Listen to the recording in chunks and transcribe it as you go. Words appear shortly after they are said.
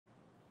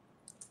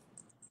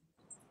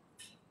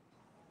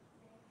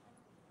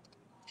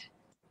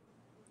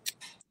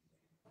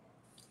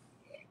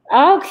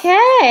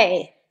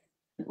Okay.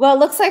 Well,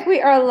 looks like we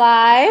are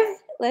live.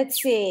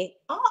 Let's see.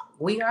 Oh,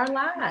 we are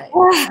live.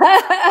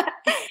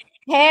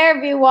 Hey,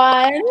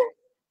 everyone.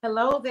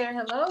 Hello there.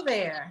 Hello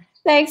there.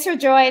 Thanks for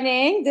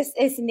joining. This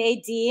is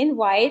Nadeen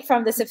White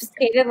from The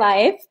Sophisticated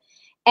Life,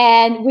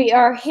 and we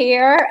are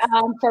here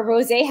for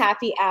Rosé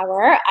Happy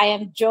Hour. I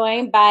am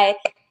joined by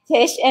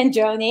Tish and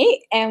Joni,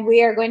 and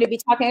we are going to be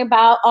talking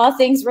about all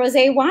things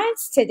rosé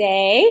wines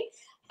today.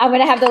 I'm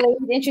going to have the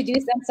ladies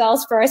introduce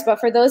themselves first, but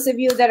for those of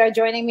you that are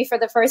joining me for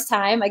the first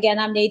time, again,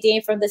 I'm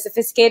Nadeen from The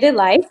Sophisticated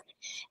Life,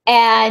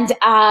 and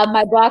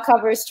my blog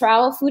covers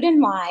travel, food,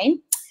 and wine.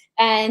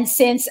 And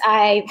since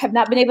I have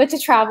not been able to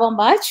travel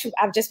much,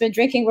 I've just been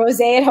drinking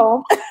rosé at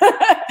home.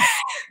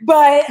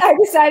 But I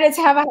decided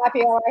to have a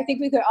happy hour. I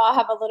think we could all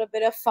have a little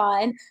bit of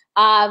fun.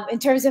 In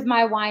terms of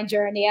my wine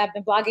journey, I've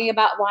been blogging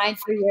about wine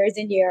for years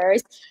and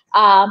years,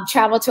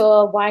 traveled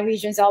to wine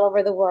regions all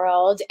over the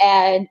world.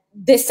 And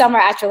this summer,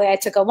 actually, I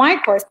took a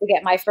wine course to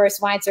get my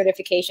first wine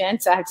certification.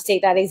 So I have to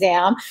take that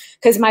exam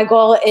because my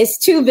goal is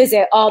to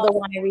visit all the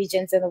wine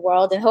regions in the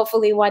world. And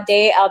hopefully one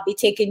day I'll be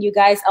taking you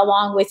guys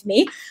along with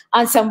me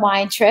on some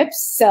wine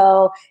trips.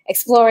 So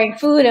exploring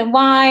food and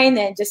wine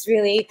and just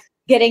really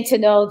getting to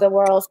know the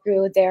world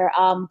through their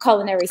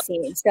culinary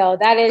scene. So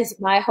that is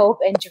my hope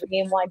and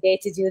dream one day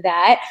to do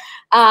that.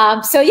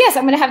 So yes,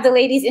 I'm going to have the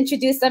ladies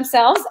introduce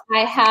themselves. I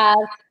have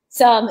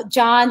some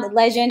John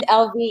Legend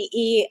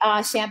LVE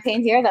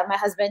champagne here that my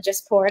husband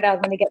just poured. I'm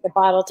going to get the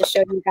bottle to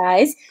show you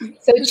guys.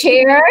 So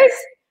cheers.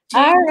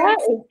 All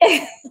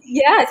right.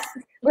 Yes.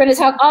 We're going to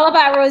talk all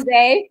about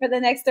rosé for the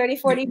next 30,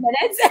 40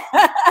 minutes.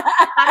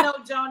 I know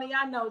Joni.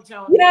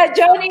 Yeah,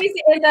 Joni's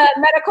in the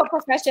medical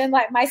profession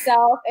like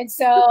myself. And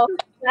so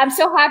I'm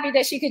so happy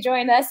that she could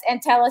join us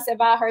and tell us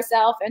about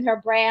herself and her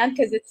brand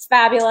because it's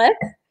fabulous.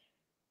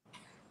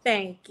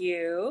 Thank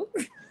you.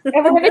 And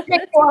we're going to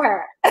drink for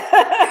her.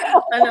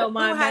 I know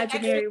my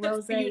imaginary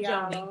rosé,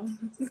 y'all.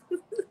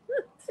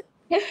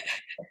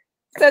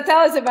 So tell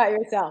us about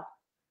yourself.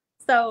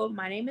 So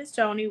my name is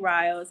Joni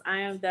Riles. I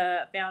am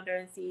the founder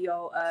and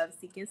CEO of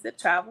Seek and Sip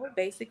Travel.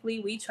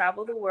 Basically, we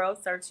travel the world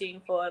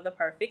searching for the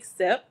perfect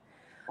sip.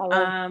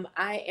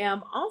 I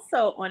am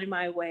also on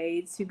my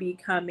way to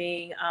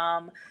becoming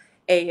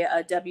a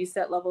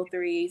WSET Level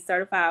 3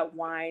 certified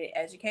wine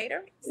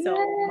educator. So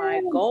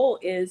my goal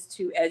is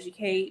to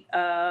educate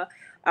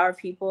our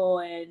people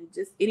and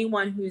just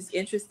anyone who's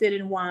interested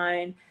in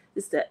wine,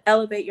 just to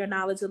elevate your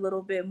knowledge a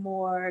little bit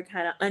more,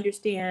 kind of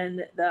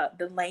understand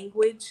the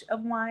language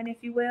of wine, if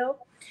you will,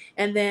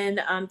 and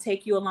then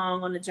take you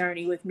along on the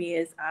journey with me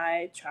as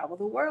I travel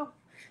the world.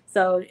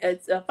 So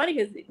it's funny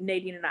because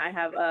Nadeen and I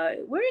have,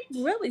 we're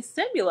really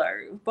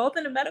similar, both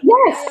in the medical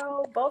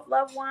field, both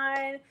love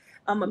wine.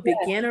 I'm a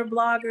beginner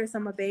blogger, so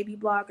I'm a baby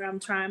blogger. I'm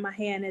trying my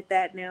hand at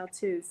that now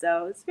too.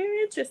 So it's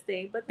very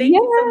interesting, but thank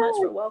you so much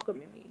for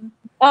welcoming me.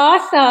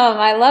 Awesome.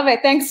 I love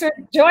it. Thanks for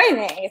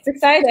joining. It's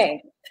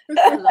exciting.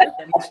 Hello,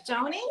 Miss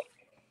Joni.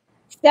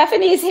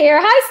 Stephanie's here.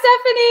 Hi,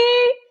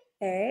 Stephanie.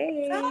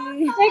 Hey.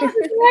 Thanks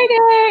for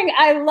joining.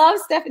 I love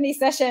Stephanie's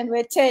session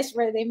with Tish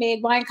where they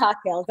made wine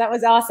cocktails. That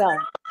was awesome.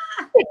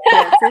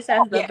 Yeah, Tish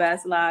has the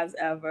best lives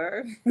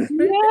ever.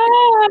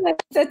 Yeah.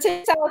 So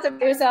Tish, tell us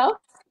about yourself.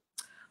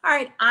 All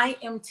right. I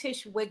am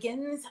Tish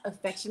Wiggins,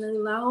 affectionately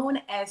known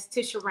as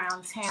Tish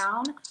Around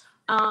Town.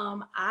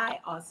 I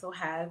also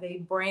have a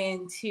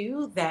brand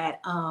too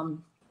that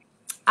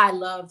I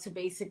love to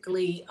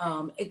basically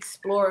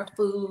explore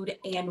food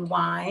and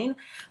wine.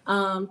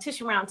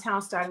 Tish Around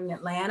Town started in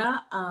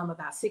Atlanta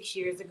about 6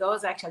 years ago.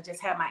 It's actually, I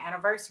just had my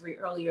anniversary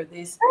earlier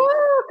this week.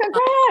 Oh,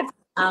 congrats.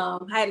 I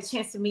had a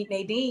chance to meet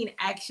Nadeen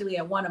actually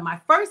at one of my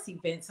first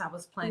events I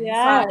was planning. So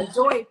I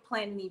enjoy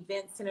planning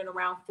events in and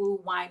around food,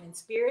 wine, and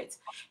spirits.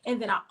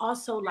 And then I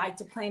also like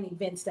to plan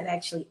events that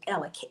actually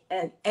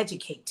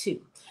educate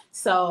too.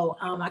 So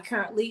I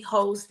currently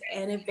host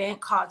an event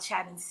called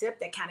Chat and Sip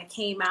that kind of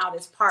came out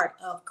as part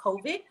of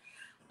COVID,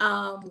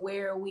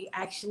 where we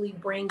actually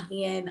bring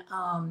in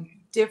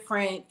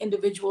different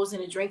individuals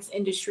in the drinks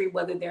industry,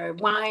 whether they're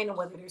wine or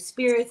whether they're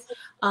spirits,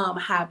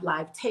 have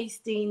live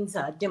tastings,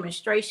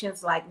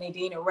 demonstrations like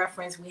Nadeen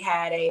referenced. We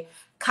had a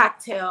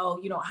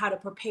cocktail, how to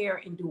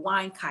prepare and do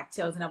wine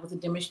cocktails. And that was a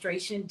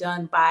demonstration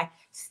done by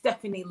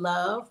Stephanie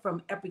Love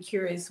from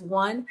Epicurus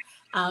One.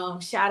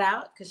 Shout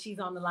out because she's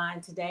on the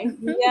line today.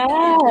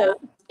 Yeah.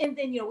 And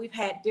then, we've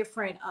had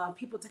different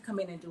people to come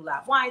in and do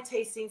live wine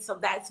tasting. So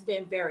that's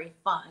been very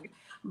fun.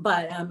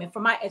 But and for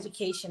my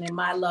education and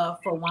my love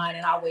for wine,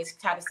 and I always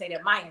try to say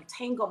that my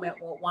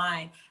entanglement with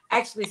wine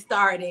actually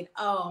started,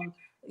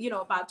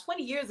 about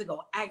 20 years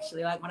ago,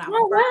 actually, like when I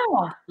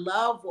was in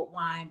love with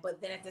wine. But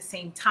then at the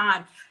same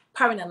time,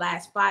 probably in the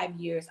last 5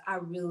 years, I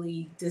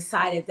really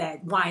decided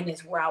that wine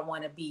is where I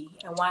want to be,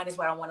 and wine is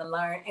what I want to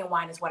learn, and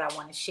wine is what I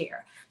want to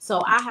share.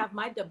 So I have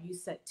my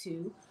WSET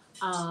too,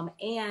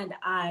 and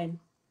I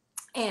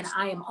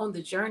am on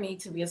the journey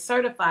to be a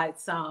certified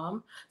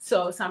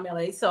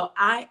sommelier. So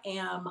I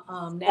am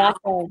now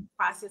in the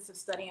process of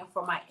studying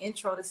for my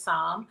intro to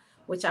Somm,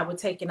 which I would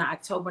take in the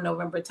October,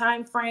 November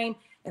timeframe.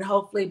 And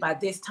hopefully by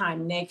this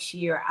time next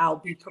year, I'll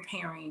be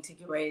preparing to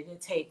get ready to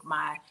take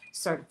my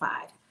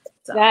certified.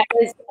 So. That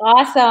is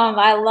awesome.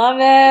 I love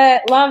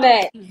it. Love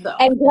it. So.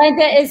 And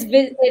Glenda is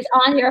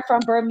on here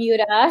from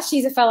Bermuda.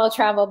 She's a fellow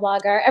travel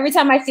blogger. Every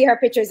time I see her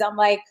pictures, I'm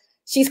like,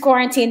 she's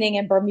quarantining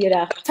in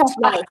Bermuda. Tough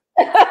life.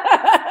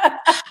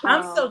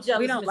 I'm so jealous.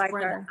 We don't like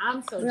her.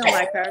 I'm so we jealous. don't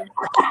like her.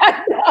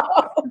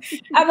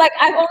 I'm like,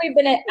 I've only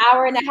been an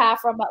hour and a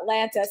half from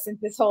Atlanta since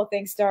this whole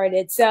thing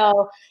started.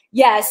 So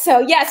yes,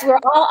 we're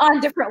all on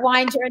different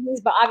wine journeys,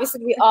 but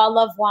obviously we all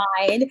love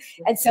wine.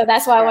 And so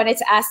that's why I wanted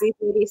to ask these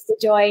ladies to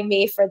join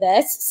me for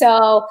this.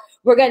 So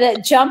we're going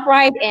to jump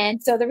right in.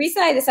 So the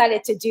reason I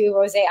decided to do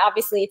rosé,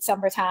 obviously it's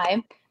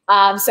summertime.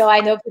 So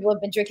I know people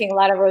have been drinking a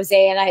lot of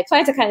rosé, and I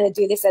plan to kind of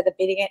do this at the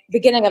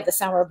beginning of the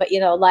summer, but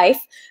life.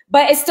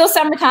 But it's still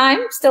summertime,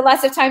 still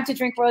lots of time to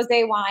drink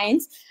rosé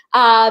wines.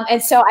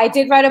 And so I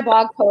did write a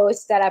blog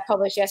post that I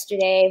published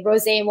yesterday,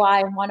 Rosé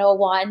Wine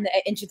 101,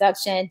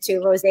 Introduction to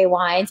Rosé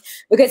Wines,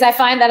 because I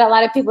find that a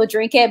lot of people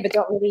drink it but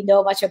don't really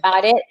know much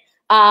about it.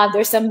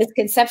 There's some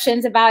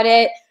misconceptions about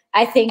it.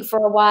 I think for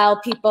a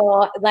while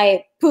people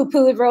like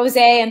poo-pooed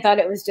rosé and thought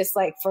it was just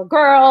like for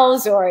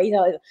girls, or it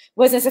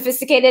wasn't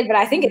sophisticated, but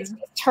I think it's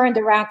turned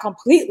around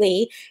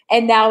completely,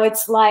 and now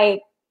it's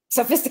like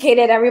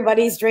sophisticated.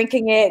 Everybody's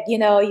drinking it.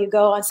 You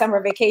go on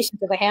summer vacation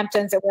to the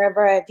Hamptons or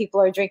wherever, and people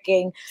are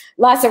drinking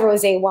lots of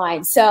rosé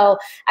wine. So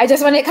I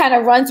just want to kind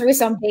of run through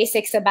some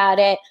basics about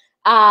it.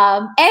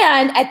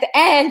 And at the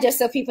end, just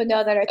so people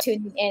know that are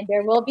tuning in,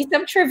 there will be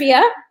some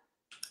trivia.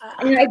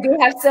 And I do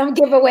have some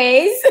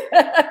giveaways,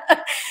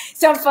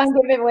 some fun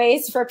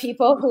giveaways for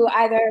people who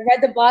either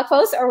read the blog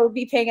post or will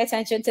be paying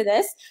attention to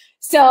this.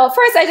 So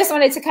first, I just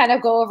wanted to kind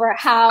of go over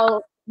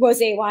how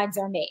rosé wines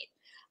are made.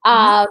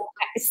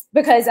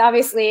 Because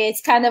obviously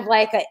it's kind of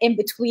like an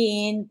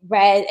in-between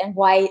red and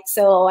white.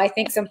 So I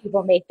think some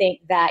people may think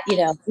that, you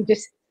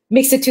just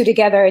mix the two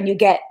together and you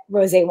get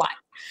rosé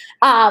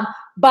wine.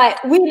 But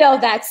we know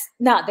that's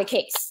not the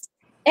case.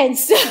 And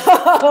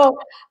so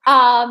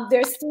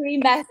there's 3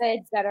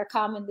 methods that are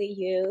commonly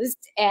used,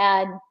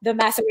 and the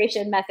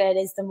maceration method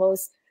is the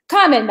most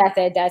common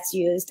method that's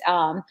used.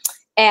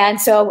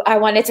 And so I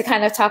wanted to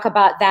kind of talk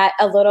about that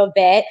a little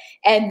bit.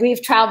 And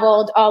we've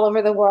traveled all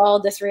over the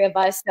world, the 3 of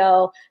us,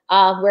 so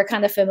we're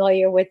kind of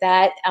familiar with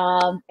that.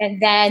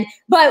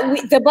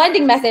 But the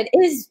blending method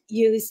is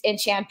used in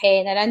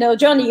Champagne. And I know,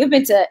 Joni, you've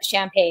been to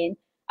Champagne.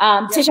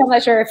 Tish, I'm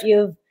not sure if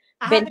you've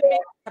been there.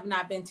 I have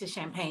not been to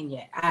Champagne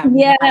yet. I have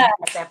not had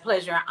that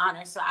pleasure and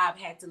honor. So I've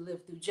had to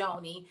live through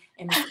Joni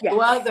and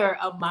other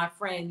of my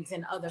friends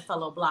and other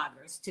fellow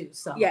bloggers too.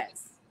 So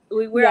yes.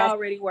 We're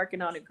already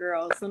working on it,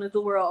 girl. As soon as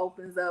the world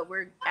opens up,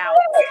 we're out.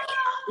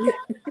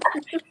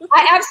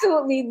 I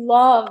absolutely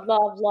loved.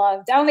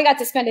 I only got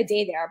to spend a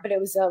day there, but it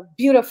was a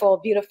beautiful,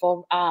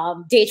 beautiful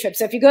day trip.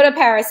 So if you go to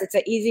Paris, it's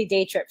an easy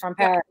day trip from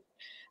Paris.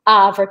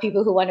 For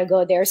people who want to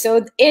go there.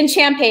 So in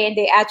Champagne,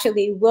 they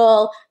actually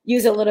will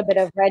use a little bit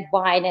of red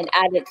wine and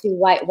add it to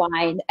white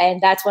wine.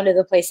 And that's one of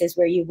the places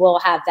where you will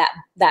have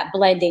that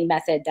blending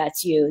method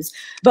that's used.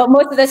 But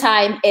most of the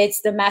time,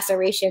 it's the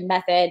maceration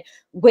method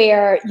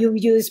where you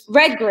use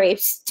red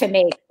grapes to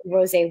make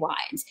rosé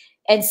wines.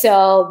 And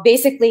so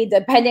basically,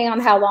 depending on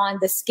how long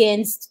the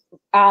skins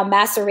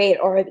macerate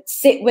or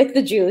sit with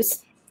the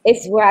juice,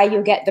 is where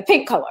you get the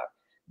pink color.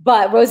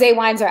 But rosé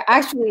wines are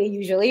actually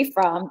usually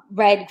from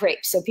red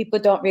grapes. So people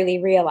don't really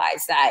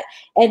realize that.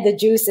 And the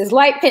juice is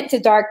light pink to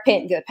dark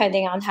pink,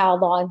 depending on how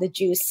long the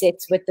juice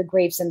sits with the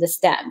grapes and the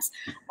stems.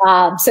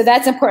 So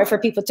that's important for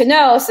people to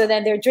know. So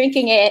then they're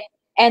drinking it,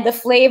 and the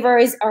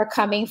flavors are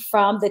coming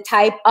from the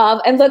type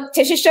of, and look,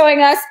 Tish is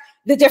showing us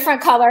the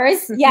different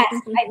colors. Yes,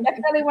 I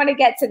definitely want to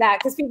get to that,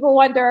 because people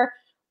wonder,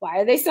 why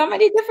are there so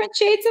many different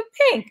shades of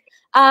pink?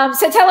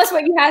 So tell us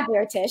what you have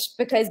there, Tish,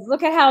 because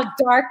look at how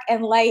dark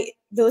and light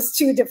those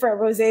 2 different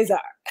rosés are.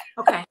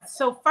 Okay,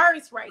 so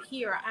first right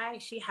here, I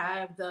actually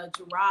have the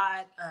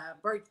Gerard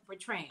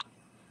Bertrand,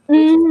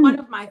 which is one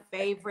of my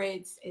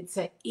favorites. It's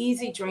an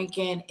easy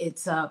drinking.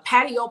 It's a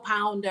patio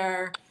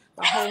pounder,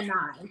 the whole 9.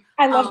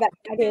 I love that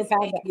patio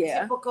pounder.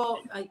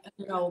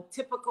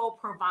 Typical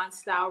Provence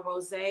style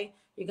rosé.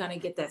 You're gonna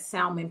get that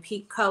salmon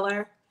peak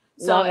color.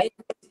 So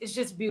it's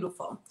just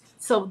beautiful.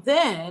 So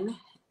then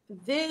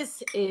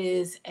this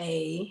is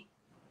a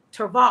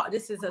Terval.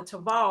 This is a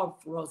Terval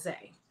rosé.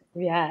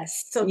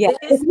 Yes. So yes.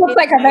 This looks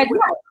like a red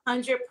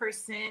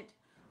 100%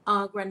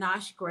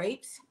 Grenache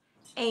grapes.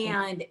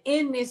 And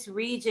in this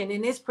region,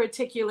 in this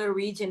particular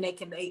region,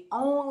 they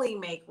only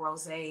make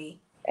rosé.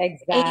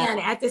 Exactly. And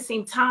at the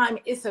same time,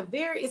 it's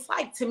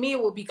like, to me,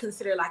 it would be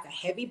considered like a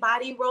heavy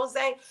body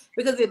rosé,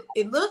 because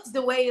it looks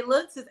the way it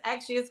looks.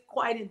 It's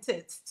quite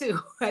intense too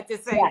at the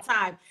same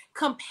time,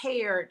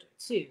 compared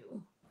to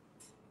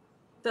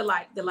the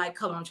light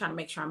color. I'm trying to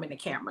make sure I'm in the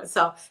camera.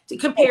 So to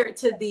compare it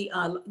to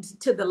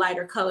the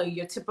lighter color,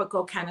 your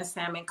typical kind of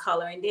salmon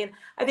color. And then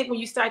I think when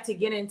you start to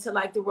get into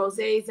like the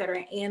rosés that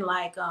are in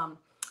like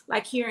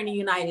here in the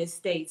United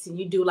States, and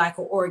you do like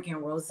an Oregon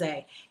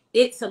rosé,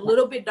 it's a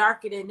little bit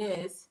darker than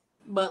this,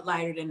 but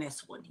lighter than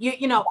this one.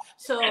 You know,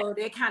 so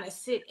they kind of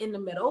sit in the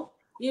middle.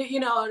 You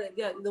know,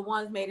 the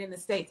ones made in the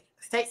States.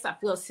 States, I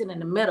feel, sit in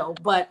the middle.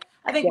 But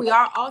I think we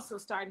are also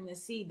starting to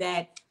see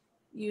that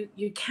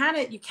you kind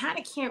of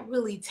can't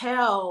really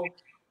tell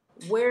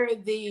where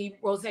the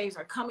rosés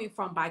are coming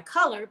from by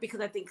color,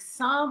 because I think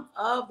some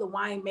of the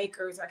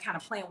winemakers are kind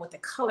of playing with the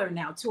color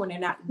now too, and they're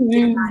not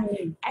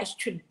as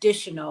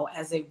traditional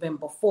as they've been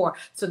before.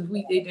 So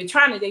they're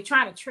trying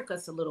to trick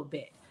us a little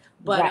bit.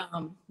 But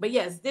but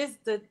yes, the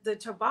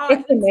Terroir,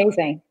 it's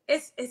amazing.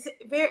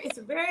 It's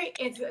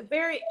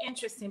very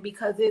interesting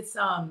because it's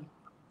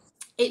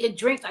it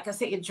drinks, like I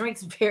said, it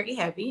drinks very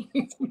heavy.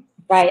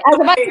 Right. I was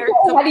about to say,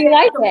 how do you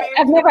like it?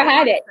 I've never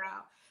had it.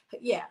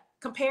 Yeah,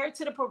 compared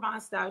to the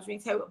Provence style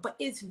drinks, but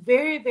it's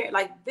very, very,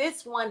 like,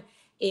 this one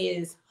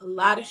is a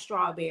lot of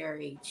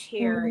strawberry,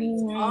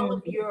 cherries, all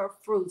of your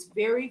fruits,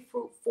 very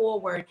fruit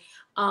forward.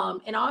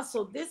 And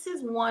also this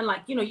is one,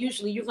 like, you know,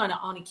 usually you're going to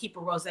only keep a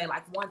rosé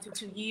like 1 to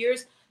 2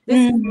 years.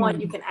 This is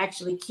one you can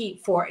actually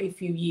keep for a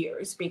few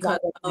years because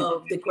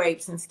of the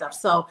grapes and stuff.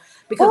 So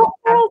because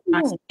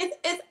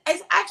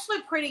it's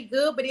actually pretty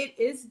good, but it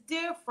is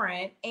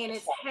different and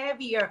it's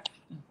heavier.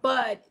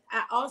 But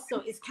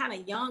it's kind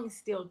of young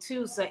still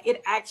too, so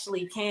it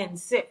actually can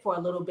sit for a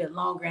little bit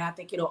longer, and I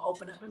think it'll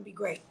open up and be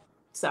great.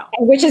 So,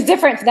 which is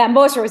different than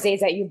most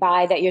rosés that you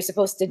buy that you're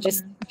supposed to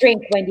just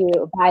drink when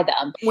you buy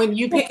them. When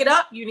you pick it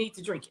up, you need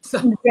to drink it.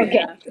 So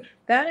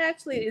that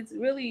actually is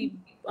really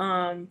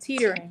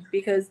teetering,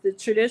 because the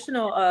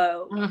traditional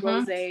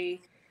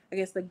rosé, I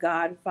guess the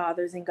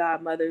godfathers and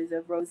godmothers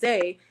of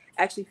rosé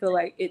actually feel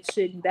like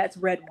that's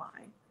red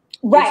wine.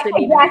 Right, it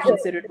shouldn't even be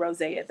considered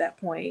rosé at that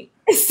point.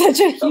 It's such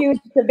a huge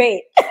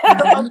debate.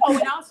 And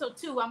also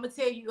too, I'm gonna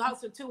tell you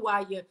also too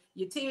why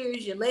your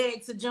tears, your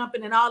legs are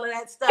jumping, and all of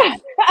that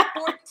stuff.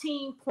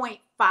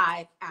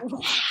 14.5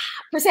 alcohol.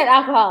 Percent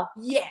alcohol.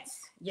 Yes.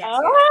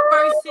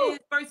 Oh.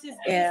 Versus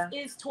this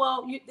is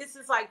 12. This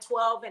is like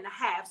 12 and a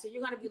half. So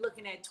you're gonna be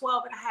looking at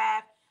 12 and a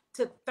half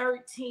to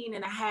 13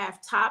 and a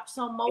half tops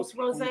on most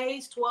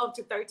rosés. 12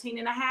 to 13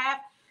 and a half.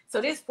 So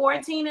this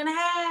 14 and a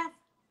half.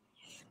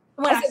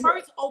 When I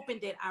first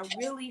opened it, I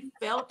really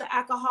felt the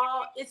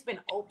alcohol. It's been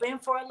open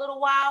for a little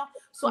while,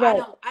 so I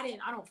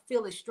don't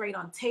feel it straight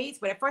on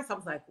taste. But at first I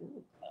was like,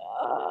 ooh.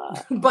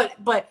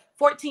 But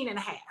 14 and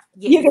a half.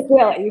 Yes. You can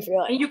feel it. You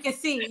feel it. And you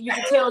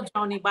can tell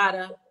Joni by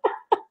the,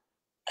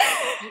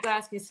 you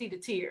guys can see the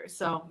tears.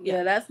 So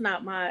yeah, that's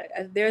not my,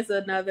 there's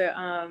another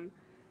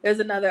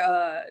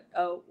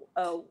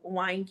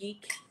wine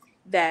geek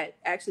that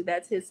actually,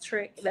 that's his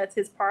trick. That's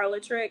his parlor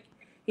trick.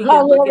 He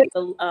can look at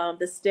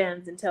the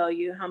stems and tell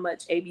you how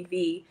much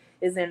ABV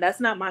is in.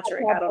 That's not my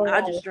trick.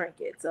 I just drink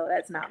it. So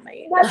that's not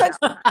me.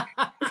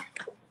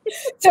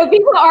 So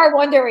people are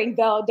wondering,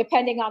 though,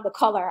 depending on the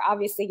color,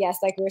 obviously, yes,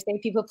 like we were saying,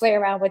 people play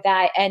around with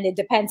that, and it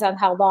depends on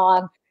how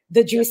long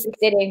the juice is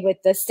sitting with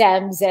the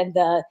stems and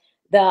the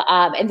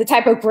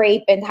type of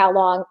grape and how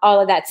long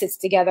all of that sits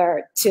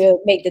together to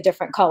make the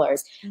different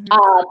colors. And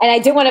I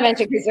did want to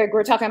mention, because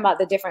we're talking about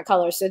the different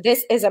colors. So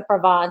this is a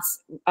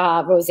Provence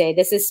rosé.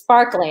 This is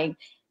sparkling.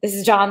 This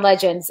is John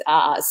Legend's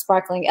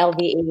sparkling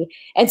LVE.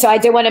 And so I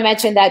did want to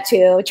mention that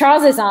too.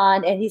 Charles is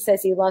on, and he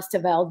says he loves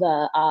Tavel,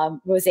 the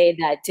rosé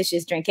that Tish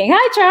is drinking.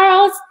 Hi,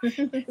 Charles.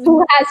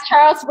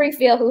 Charles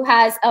Springfield, who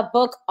has a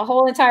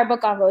whole entire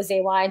book on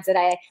rosé wines that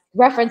I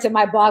reference in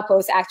my blog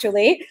post,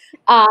 actually,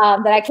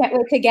 that I can't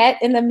wait to get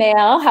in the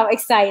mail. How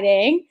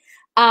exciting.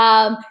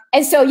 And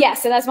so,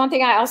 so that's one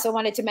thing I also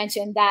wanted to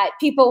mention, that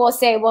people will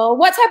say, well,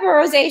 what type of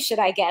rosé should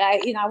I get? I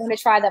want to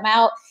try them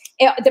out.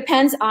 It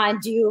depends on,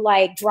 do you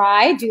like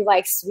dry? Do you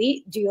like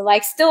sweet? Do you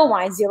like still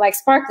wines? Do you like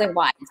sparkling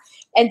wines?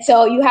 And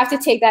so you have to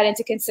take that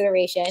into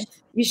consideration.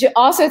 You should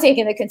also take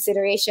into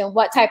consideration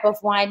what type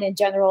of wine in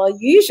general you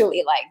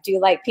usually like. Do you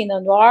like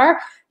Pinot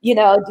Noir? Do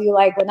you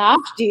like Grenache?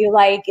 Do you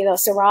like,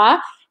 Syrah?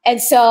 And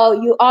so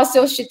you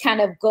also should kind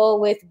of go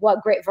with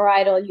what grape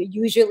varietal you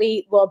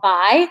usually will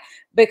buy,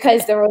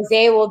 because the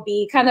rosé will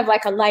be kind of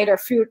like a lighter,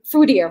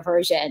 fruitier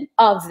version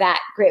of that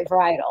grape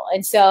varietal.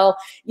 And so,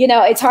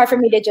 it's hard for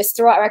me to just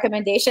throw out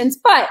recommendations,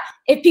 but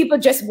if people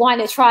just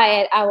want to try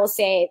it, I will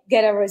say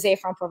get a rosé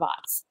from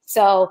Provence.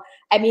 So,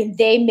 I mean,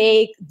 they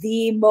make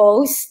the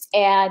most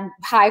and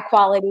high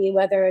quality,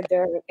 whether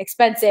they're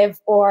expensive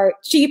or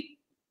cheap,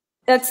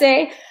 let's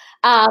say.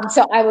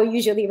 So I will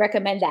usually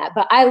recommend that.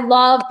 But I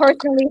love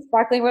personally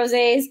sparkling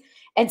rosés,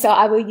 and so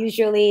I will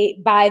usually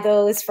buy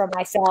those for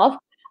myself.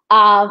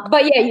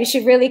 But yeah, you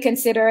should really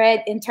consider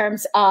it in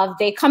terms of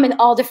they come in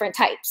all different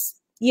types,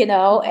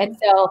 And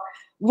so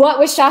what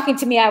was shocking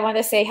to me, I want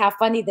to say how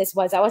funny this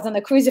was. I was on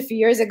a cruise a few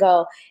years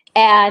ago,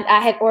 and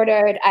I had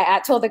ordered. I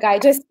told the guy,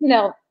 just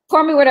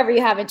pour me whatever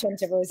you have in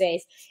terms of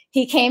rosés.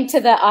 He came to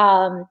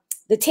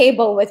the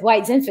table with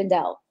White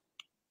Zinfandel,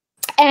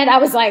 and I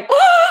was like,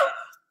 oh!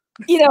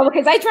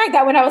 Because I drank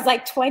that when I was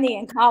like 20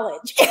 in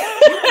college.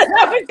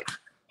 I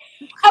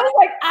was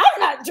like, I'm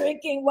not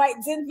drinking White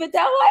Zinfandel.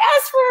 I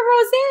asked for a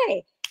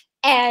rosé.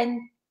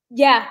 And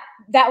Yeah,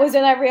 that was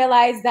when I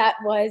realized that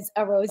was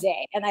a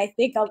rosé. And I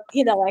think,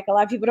 you know, like a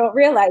lot of people don't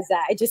realize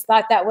that. I just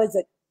thought that was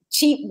a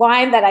cheap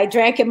wine that I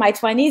drank in my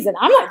 20s, and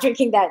I'm not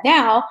drinking that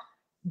now.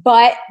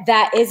 But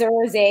that is a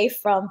rosé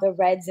from the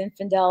Red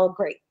Zinfandel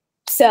grape.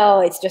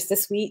 So it's just a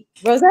sweet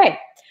rosé.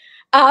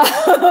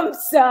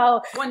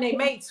 So one they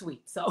made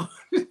sweet, so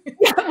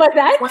but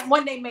that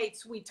one they made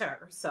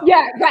sweeter. So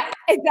yeah, right,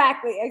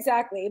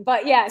 exactly.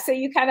 But yeah, so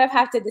you kind of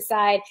have to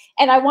decide.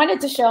 And I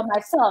wanted to show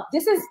myself.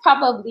 This is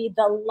probably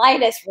the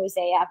lightest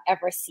rosé I've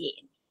ever seen.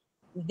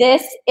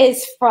 This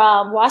is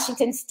from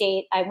Washington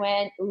State. I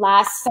went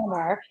last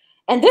summer,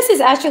 and this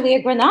is actually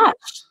a Grenache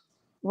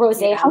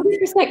rosé,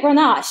 100%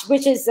 Grenache,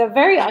 which is a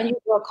very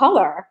unusual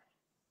color.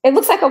 It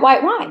looks like a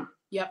white wine.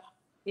 Yep.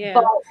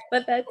 Yeah,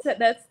 but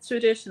that's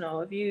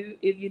traditional. If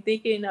you're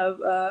thinking of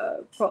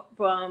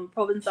from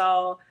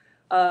Provençal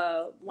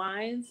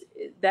wines,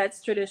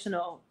 that's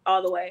traditional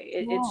all the way.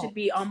 It should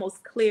be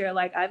almost clear.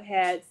 Like I've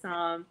had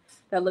some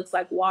that looks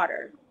like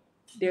water.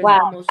 There's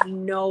almost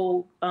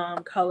no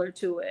color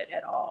to it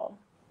at all.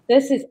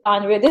 This is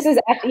unreal. This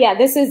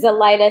is the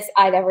lightest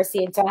I've ever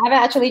seen. So I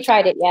haven't actually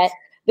tried it yet.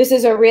 This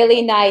is a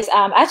really nice.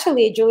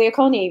 Actually, Julia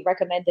Coney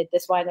recommended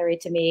this winery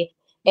to me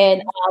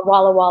in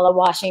Walla Walla,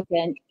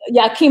 Washington.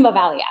 Yakima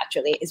Valley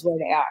actually is where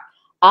they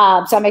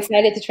are. So I'm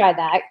excited to try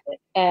that.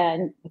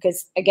 And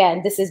because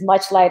again, this is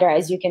much lighter,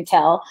 as you can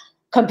tell,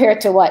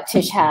 compared to what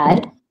Tish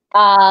had.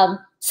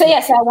 So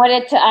yes, I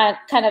wanted to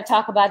kind of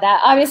talk about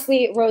that.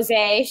 Obviously,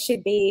 rosé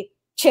should be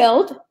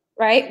chilled,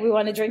 right? We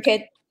want to drink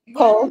it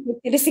cold,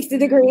 50 to 60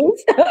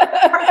 degrees.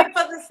 Perfect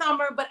for the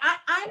summer, but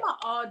I'm an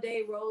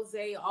all-day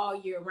rosé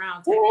all year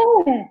round.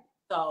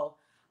 So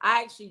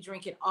I actually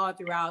drink it all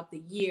throughout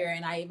the year,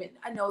 and I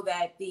know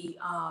that the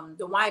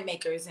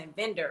winemakers and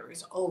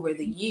vendors over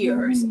the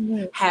years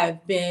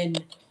have been,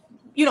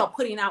 you know,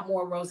 putting out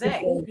more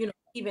rosé, you know,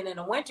 even in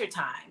the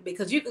wintertime,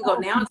 because you can go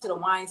down to the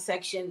wine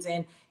sections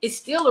and it's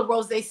still a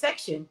rosé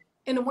section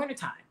in the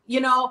wintertime. You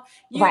know,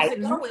 years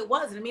ago it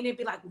wasn't. I mean, it'd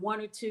be like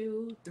 1 or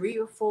 2, 3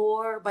 or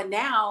 4, but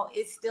now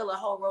it's still a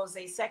whole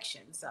rosé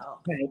section. So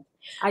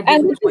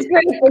and this is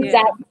great is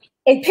that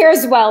it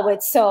pairs well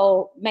with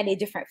so many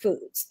different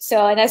foods.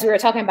 So, and as we were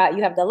talking about,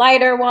 you have the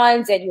lighter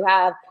ones and you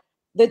have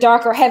the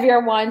darker, heavier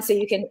ones. So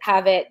you can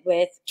have it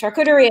with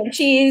charcuterie and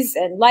cheese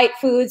and light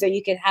foods, or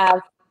you can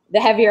have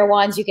the heavier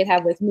ones you can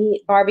have with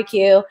meat,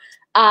 barbecue.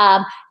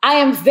 I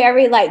am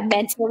very like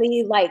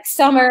mentally like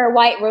summer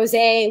white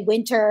rosé,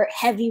 winter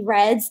heavy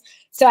reds.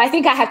 So I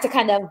think I have to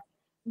kind of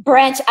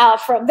branch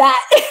out from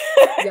that.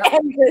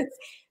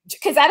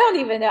 Because I don't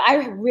even know.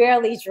 I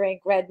rarely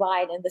drink red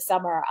wine in the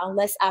summer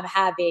unless I'm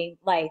having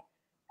like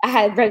I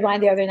had red wine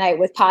the other night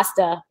with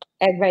pasta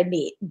and red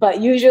meat. But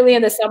usually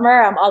in the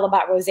summer, I'm all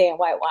about rosé and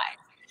white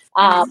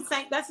wine.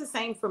 That's the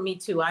same for me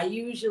too. I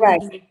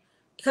usually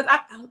because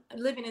I'm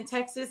living in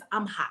Texas,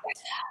 I'm hot.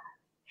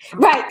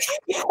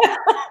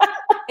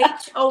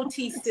 HOT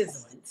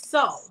sizzling.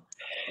 So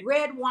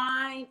red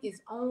wine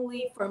is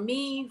only for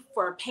me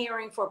for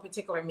pairing for a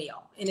particular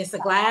meal, and it's a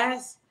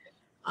glass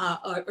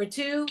or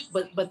two,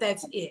 but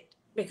that's it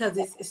because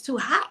it's too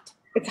hot.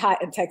 It's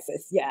hot in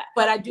Texas, yeah.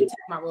 But I do take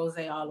my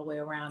rosé all the way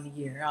around the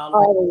year.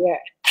 All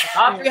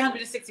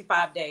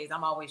 365 days,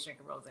 I'm always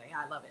drinking rosé.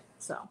 I love it.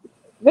 So,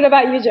 what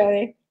about you,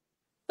 Joni?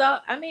 So,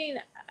 I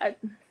mean,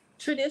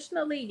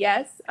 traditionally,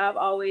 yes, I've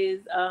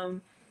always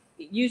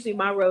usually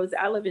my rosé.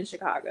 I live in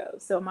Chicago,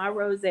 so my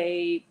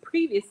rosé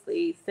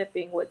previously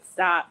sipping would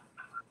stop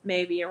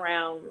maybe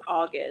around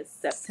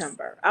August,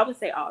 September. I would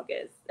say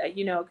August,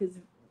 you know, because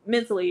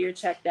mentally you're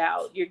checked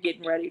out, you're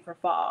getting ready for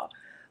fall.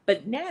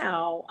 But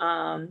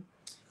now,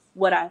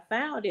 what I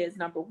found is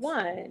number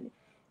one,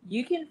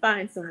 you can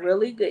find some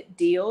really good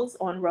deals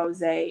on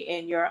rosé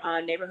in your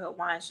neighborhood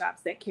wine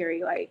shops that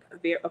carry like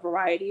a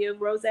variety of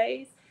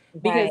rosés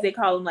because they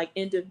call them like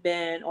end of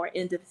bin or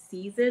end of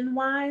season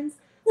wines.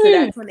 So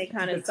that's when they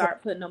kind of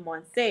start putting them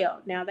on sale.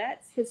 Now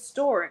that's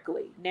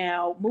historically.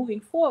 Now moving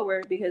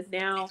forward, because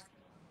now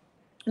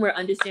we're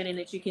understanding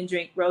that you can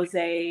drink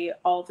rosé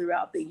all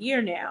throughout the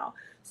year now.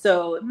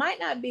 So it might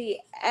not be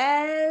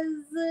as,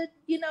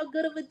 you know,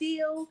 good of a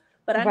deal.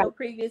 But I know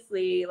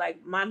previously, like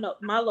my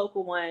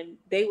local one,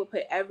 they would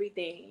put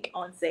everything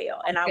on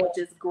sale and I would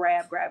just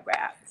grab.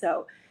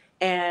 So,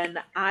 and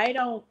I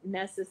don't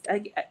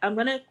necessarily, I'm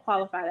going to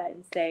qualify that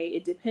and say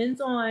it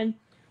depends on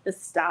the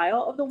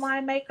style of the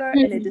winemaker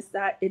and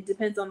it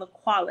depends on the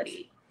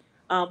quality,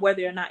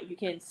 whether or not you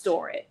can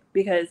store it.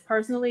 Because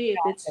personally, if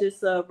it's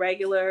just a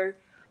regular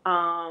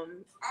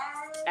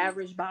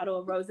average bottle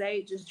of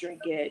rosé, just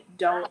drink it.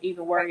 Don't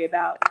even worry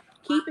about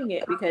keeping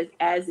it because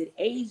as it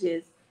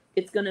ages,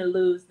 it's going to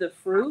lose the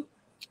fruit.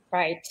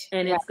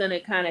 And it's going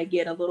to kind of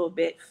get a little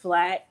bit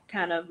flat,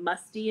 kind of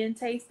musty in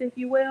taste, if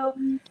you will.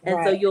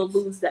 And so you'll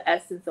lose the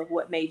essence of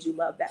what made you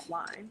love that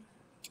wine.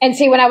 And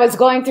see, when I was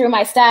going through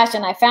my stash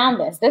and I found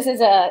this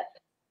is a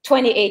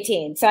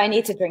 2018, so I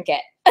need to drink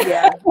it.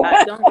 Yeah,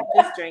 don't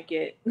just drink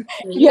it.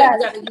 You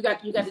got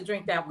to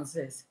drink that one,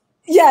 sis.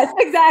 Yes,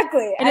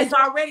 exactly. And it's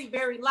already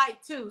very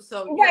light too,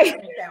 so you gotta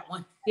drink that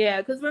one.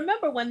 Yeah, because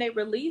remember when they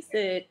released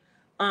it,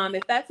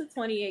 If that's a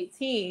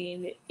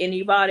 2018 and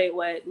you bought it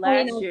last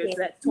year, so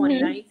that's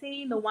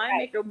 2019, the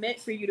winemaker meant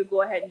for you to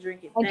go ahead and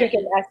drink it. I drink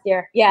it last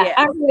year. Yeah,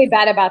 I'm really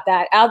bad about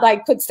that. I'll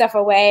like put stuff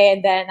away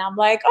and then I'm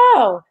like,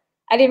 oh,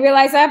 I didn't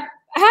realize I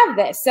have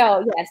this.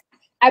 So yes,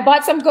 I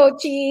bought some goat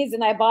cheese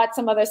and I bought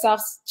some other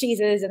soft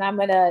cheeses and I'm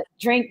gonna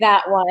drink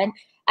that one.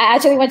 I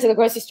actually went to the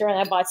grocery store and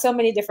I bought so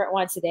many different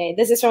ones today.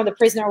 This is from the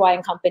Prisoner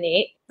Wine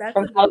Company. That's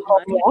from a good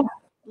California. one.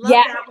 Love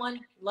that one.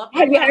 Love that.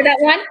 Have you heard that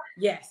one?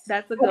 Yes.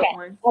 That's a good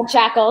one.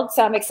 Unshackled,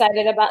 so I'm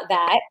excited about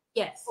that.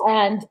 Yes.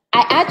 And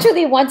I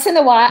actually, once in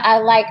a while,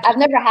 I've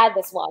never had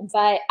this one,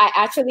 but I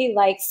actually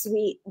like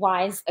sweet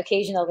wines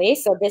occasionally.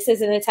 So this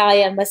is an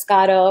Italian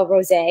Moscato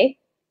Rosé.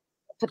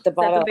 Put the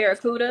bottle. That's a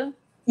Barracuda?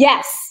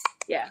 Yes.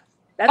 Yeah.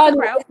 That's a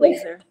crowd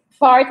pleaser.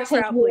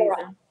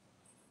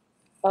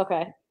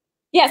 Okay.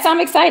 Yeah, so I'm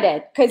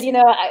excited because, you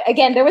know,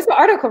 again, there was an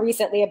article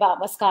recently about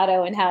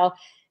Moscato and how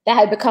that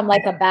had become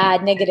like a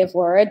bad negative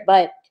word,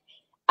 but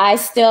I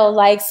still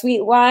like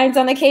sweet wines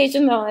on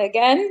occasion.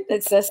 Again,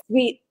 it's a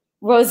sweet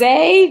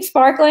rosé,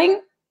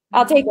 sparkling.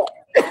 I'll take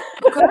it.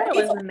 Moscato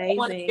is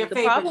amazing.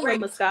 The problem with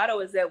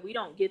Moscato is that we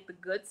don't get the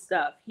good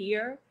stuff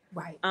here.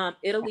 Right.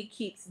 Italy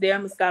keeps their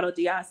Moscato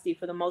d'Asti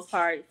for the most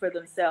part for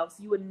themselves.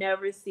 You would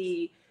never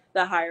see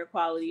the higher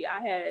quality.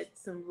 I had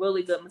some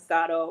really good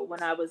Moscato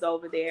when I was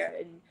over there.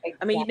 And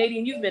I mean,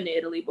 Nadeen, you've been to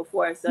Italy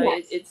before. So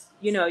it's,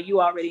 you know,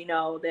 you already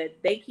know that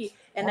they keep,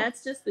 and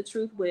that's just the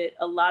truth with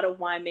a lot of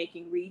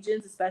winemaking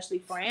regions, especially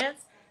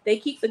France. They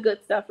keep the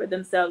good stuff for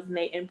themselves and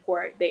they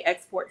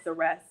export the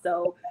rest.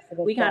 So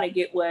we kind of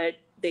get what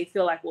they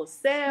feel like will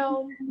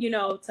sell, you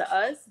know, to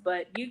us.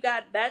 But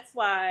that's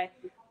why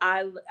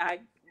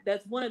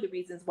that's one of the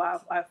reasons why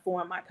I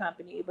formed my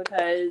company,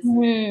 because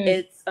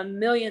it's a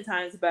million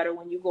times better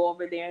when you go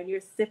over there and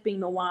you're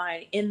sipping the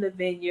wine in the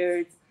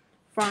vineyards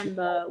from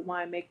the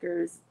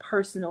winemaker's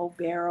personal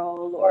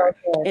barrel,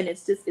 and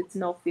it's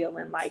no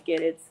feeling like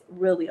it. It's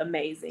really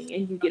amazing.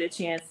 And you get a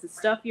chance to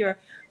stuff your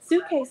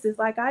suitcases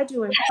like I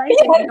do and pray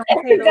that you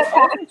don't pay those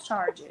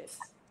overcharges.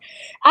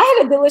 I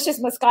had a delicious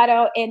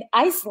Moscato in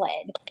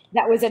Iceland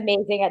that was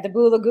amazing at the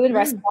Blue Lagoon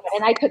restaurant.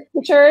 And I took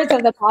pictures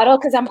of the bottle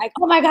because I'm like,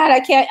 oh my God,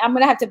 I'm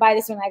going to have to buy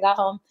this when I got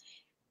home.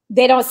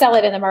 They don't sell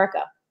it in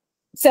America.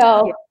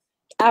 So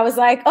I was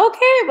like,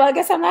 okay, well, I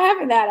guess I'm not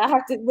having that. I'll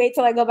have to wait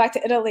till I go back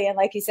to Italy. And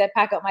like you said,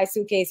 pack up my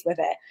suitcase with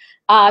it.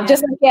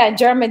 Just like, in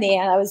Germany,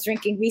 and I was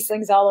drinking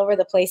Rieslings all over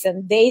the place.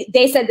 And they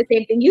said the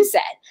same thing you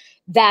said,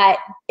 that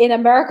in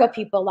America,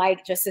 people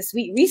like just the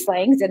sweet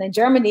Rieslings. And in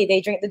Germany,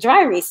 they drink the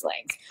dry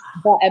Rieslings.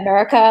 But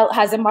America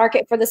has a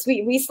market for the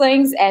sweet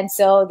Rieslings. And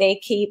so they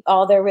keep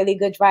all their really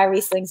good dry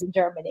Rieslings in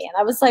Germany. And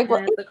I was like,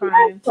 well, it's a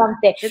crime.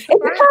 Something. It's a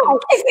crime.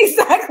 It's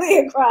exactly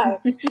a crime.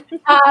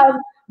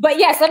 But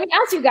yes, let me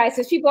ask you guys,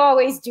 because people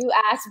always do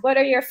ask, what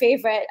are your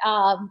favorite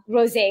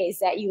rosés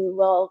that you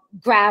will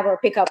grab or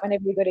pick up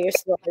whenever you go to your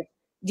store?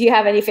 Do you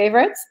have any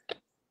favorites?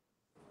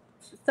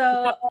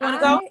 So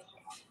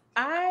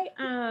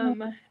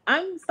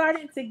I'm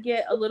starting to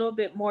get a little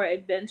bit more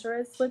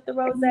adventurous with the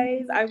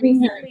rosés. I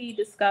recently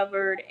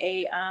discovered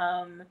a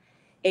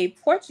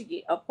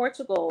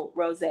Portugal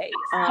rosé.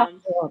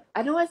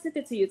 I know I sent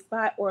it to you. It's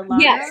by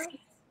Orlana.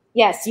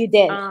 Yes, you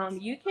did.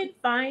 You can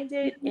find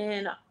it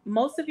in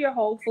most of your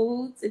Whole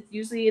Foods. It's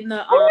usually in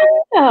the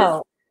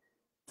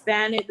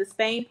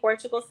Spain,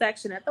 Portugal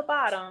section at the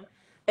bottom.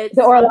 It's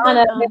the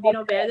Orlana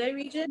Vino Verde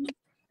region.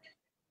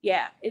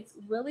 Yeah, it's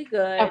really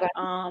good. Okay.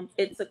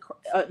 It's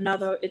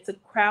a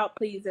crowd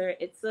pleaser.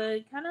 It's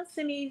a kind of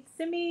semi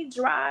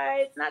dry.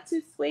 It's not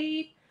too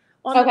sweet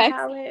on the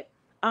palate.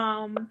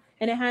 And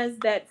it has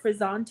that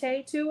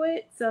frizzante to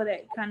it, so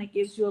that kind of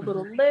gives you a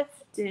little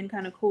lift and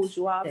kind of cools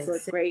you off. So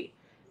it's great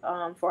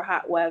for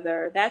hot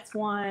weather. That's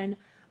one.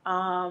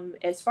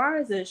 As far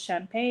as a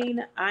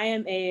champagne, I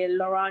am a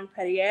Laurent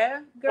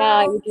Perrier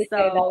girl,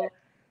 so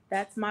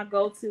that's my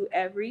go-to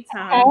every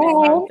time.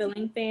 I'm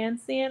feeling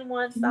fancy and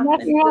want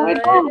something good.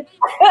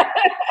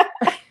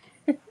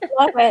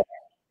 Love it.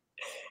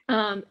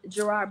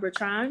 Gerard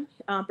Bertrand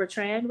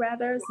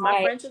rather. So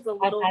my French is a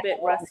little bit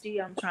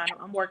rusty. I'm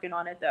working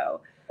on it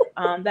though.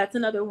 That's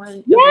another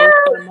one.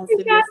 For most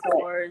of your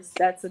stores.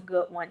 That's a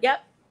good one.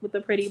 Yep, with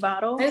a pretty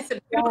bottle. And it's a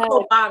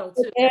beautiful bottle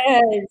too.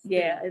 It is.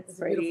 Yeah, it's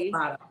pretty.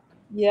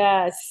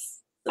 Yes.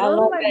 So those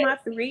are like my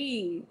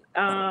three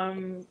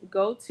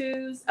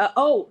go-tos.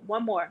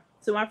 One more.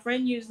 So my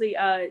friend usually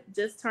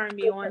just turned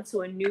me on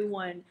to a new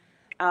one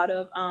out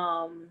of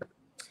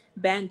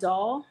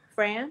Bandol,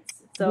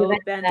 France. So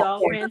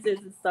Bandol, France is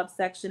a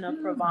subsection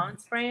of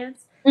Provence,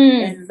 France.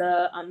 And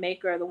the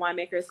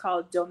winemaker is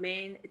called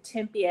Domaine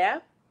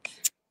Tempier.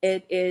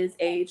 It is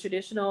a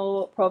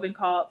traditional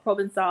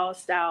Provençal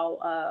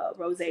style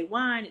rosé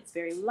wine. It's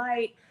very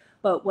light.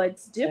 But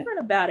what's different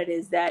about it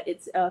is that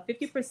it's a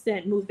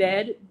 50%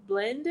 Mourvedre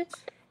blend.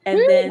 And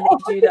then they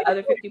do the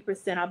other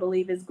 50%, I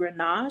believe, is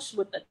Grenache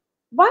with the...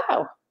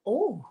 Wow.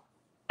 Oh.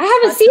 I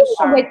haven't seen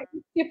one with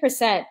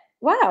 50%.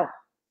 Wow.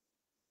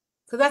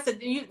 So that's a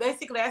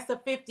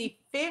 50-50.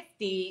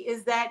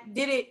 Is that,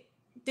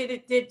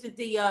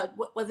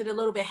 was it a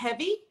little bit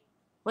heavy?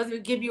 Was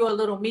it give you a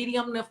little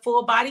medium to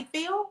full body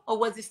feel, or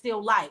was it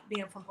still light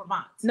being from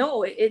Provence?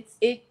 No, it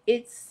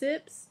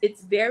sips.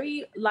 It's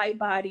very light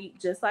body,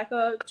 just like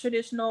a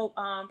traditional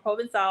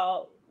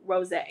Provençal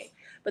rosé.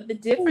 But the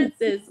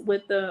difference is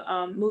with the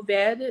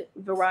Mourvèdre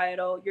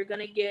varietal, you're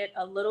gonna get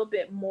a little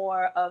bit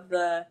more of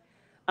the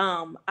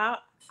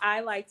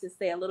I like to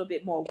say a little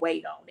bit more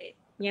weight on it.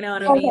 You know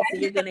what I mean? So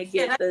you're gonna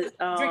get drink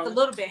a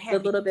little bit heavy.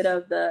 the little bit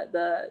of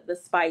the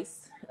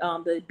spice,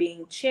 the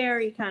being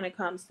cherry kind of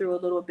comes through a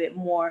little bit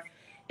more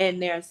in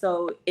there.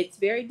 So it's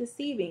very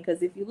deceiving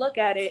because if you look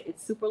at it,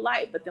 it's super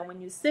light, but then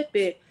when you sip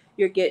it,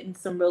 you're getting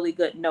some really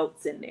good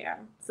notes in there.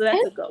 So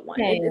that's a good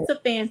one. It's a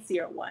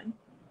fancier one.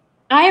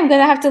 I am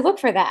gonna have to look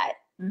for that.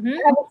 I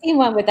haven't seen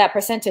one with that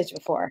percentage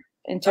before.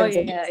 In terms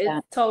of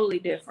it's totally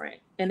different.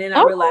 And then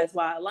I realized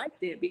why I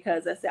liked it,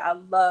 because I said I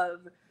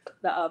love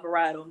the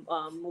varietal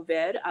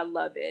Mourvèdre. I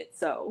love it.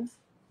 So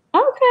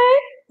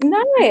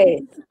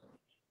nice.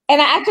 And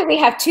I actually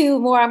have two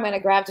more I'm going to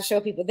grab to show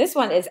people. This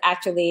one is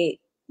actually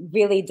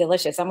really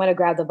delicious. I'm going to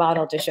grab the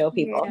bottle to show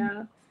people.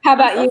 Yeah. How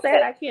about you?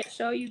 Sad I can't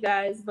show you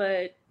guys,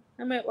 but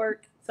I'm at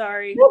work.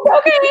 Sorry.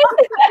 Okay.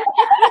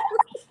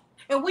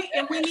 And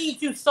we need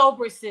you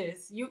sober,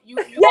 sis. You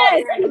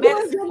yes, are in the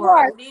medicine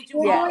world. We need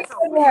you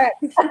sober.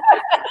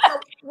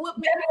 We're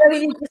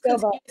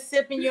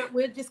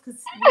just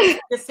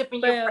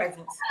sipping your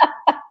presence.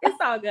 It's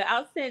all good.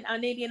 I'll send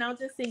Nadeen. I'll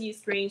just send you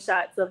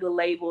screenshots of the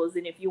labels,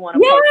 and if you want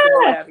to post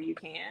them, whatever you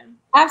can.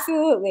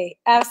 Absolutely.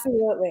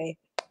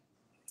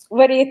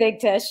 What do you think,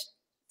 Tish?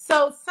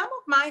 So some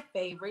of my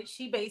favorites,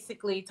 she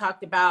basically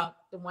talked about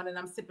the one that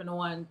I'm sipping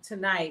on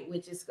tonight,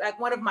 which is like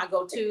one of my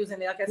go-tos.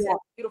 And like I said,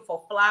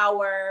 beautiful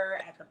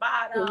flower at the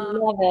bottom. I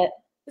love it.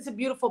 It's a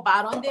beautiful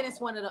bottle. And then it's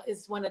one of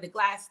the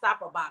glass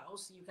stopper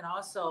bottles. So you can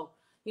also,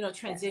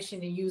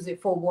 transition and use it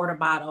for a water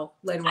bottle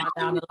later on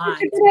down the line.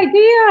 That's a good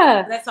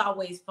idea. That's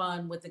always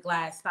fun with the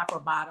glass stopper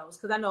bottles.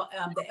 Because I know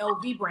the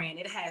LV brand,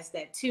 it has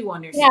that too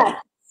on their side.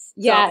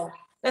 Yeah. So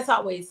that's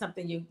always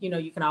something you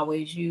can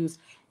always use.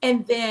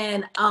 And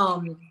then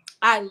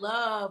I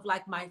love,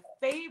 like, my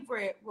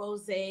favorite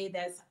rosé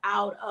that's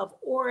out of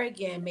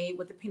Oregon made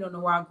with the Pinot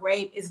Noir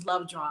grape is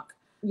Love Drunk.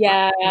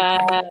 Yeah.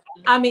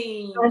 I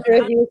mean,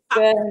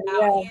 hands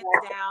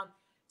down.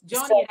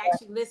 Joni had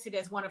actually listed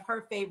as one of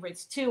her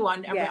favorites too.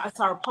 I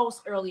saw a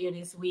post earlier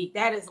this week.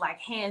 That is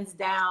like hands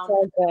down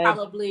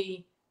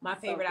probably my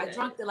favorite. I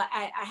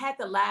had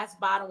the last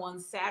bottle on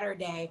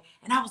Saturday,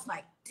 and I was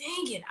like,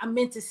 dang it, I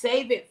meant to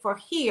save it for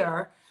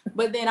here,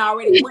 but then I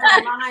already went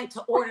online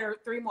to order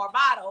 3 more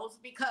bottles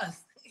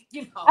because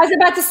I was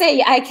about to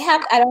say I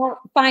don't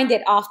find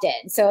it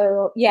often,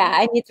 so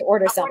I need to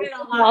order something. I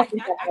online.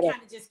 I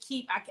kind of just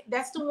keep.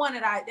 That's the one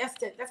that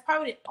that's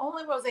probably the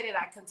only rosé that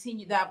I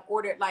continue that I've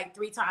ordered like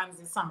 3 times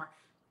this summer.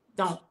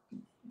 Don't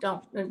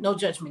no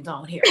judgment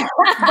on here,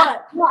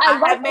 but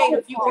I've made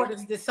a few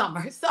orders this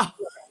summer. So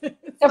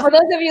for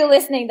those of you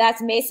listening,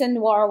 that's Maison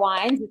Noir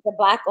Wines. It's a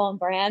Black-owned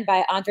brand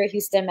by Andre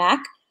Houston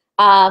Mack.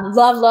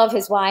 Love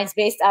his wines,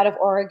 based out of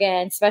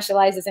Oregon,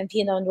 specializes in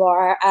Pinot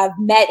Noir. I've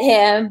met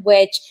him,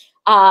 which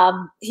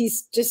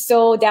he's just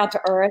so down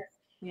to earth.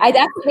 I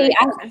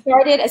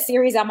started a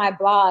series on my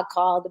blog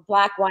called the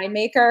Black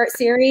Winemaker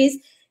series.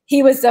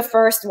 He was the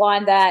first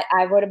one that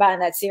I wrote about in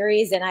that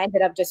series, and I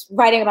ended up just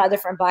writing about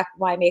different Black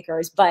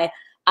winemakers. But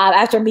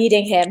after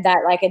meeting him, that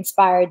like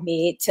inspired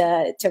me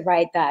to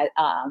write that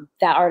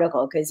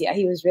article, because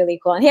he was really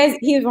cool. And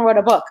he even wrote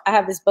a book. I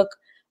have this book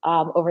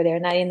over there,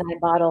 99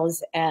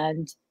 bottles,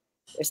 and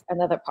there's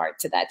another part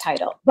to that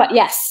title. But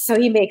yes, so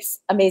he makes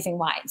amazing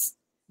wines.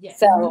 Yes.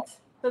 So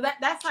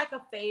that's like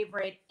a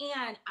favorite.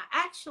 And I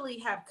actually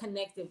have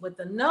connected with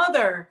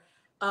another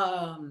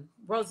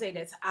rosé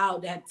that's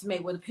out that's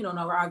made with a Pinot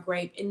Noir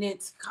grape, and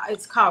it's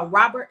called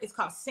Robert. It's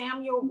called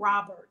Samuel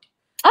Robert.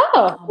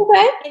 Oh,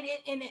 okay.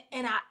 And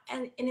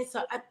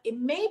it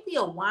may be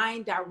a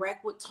wine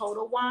direct with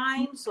Total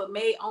Wine, so it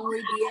may only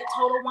be a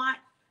Total Wine.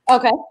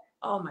 Okay.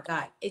 Oh my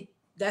God,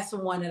 that's the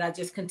one that I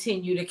just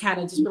continue to kind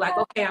of just be like,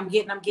 okay, I'm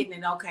getting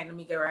it. Okay, let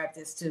me grab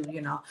this too.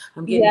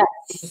 I'm getting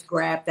just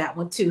grab that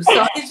one too.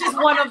 So it's just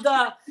one of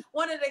the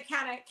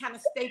kind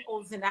of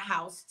staples in the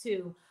house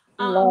too.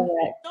 Love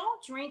it.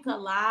 Don't drink a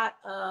lot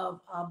of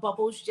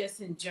bubbles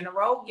just in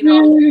general.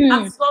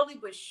 I'm slowly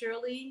but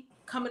surely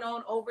coming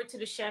on over to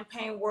the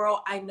champagne world.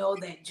 I know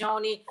that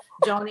Joni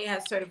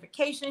has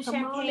certification in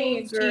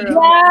champagne. Yes,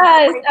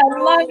 I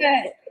love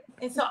it.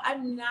 And so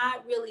I'm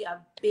not really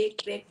a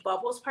big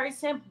bubbles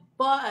person,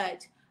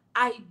 but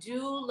I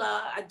do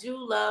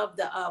love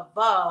the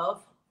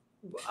Above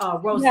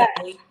rosé.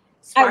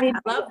 I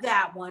love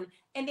that one.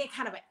 And then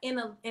kind of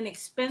an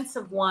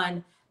inexpensive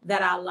one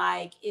that I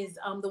like is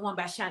the one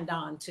by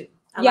Chandon too.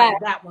 I like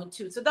that one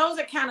too. So those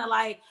are kind of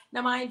like,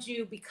 now mind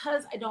you,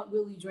 because I don't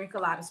really drink a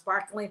lot of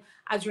sparkling,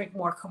 I drink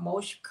more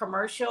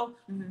commercial.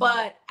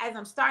 But as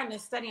I'm starting to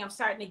study, I'm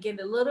starting to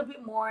get a little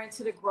bit more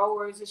into the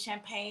growers of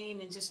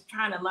champagne and just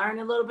trying to learn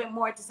a little bit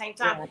more at the same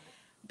time.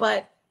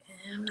 But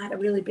I'm not a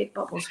really big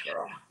bubbles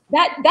girl.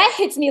 That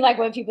hits me like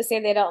when people say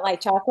they don't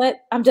like chocolate.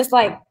 I'm just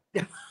like,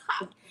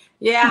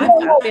 Yeah,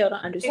 I fail to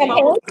understand.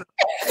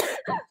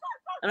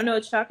 I don't know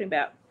what you're talking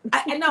about.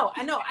 I know.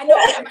 I'm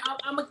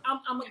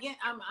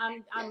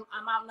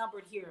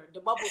outnumbered here. The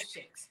bubbles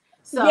chicks.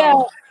 So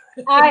yeah,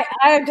 I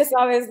am just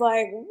always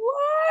like,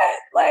 what?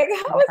 Like,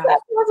 how is that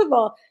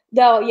possible?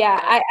 No, yeah,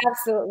 I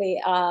absolutely.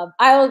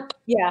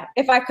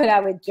 If I could, I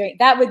would drink.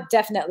 That would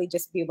definitely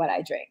just be what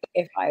I drink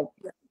if I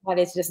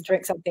wanted to just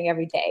drink something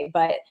every day.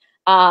 But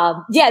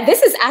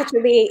this is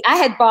actually, I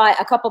had bought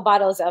a couple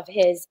bottles of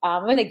his.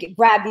 I'm gonna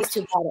grab these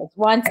 2 bottles.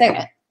 1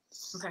 second.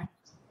 Okay.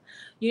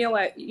 You know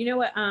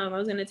what? I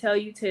was going to tell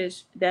you,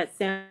 Tish, that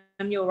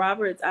Samuel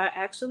Roberts, I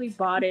actually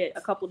bought it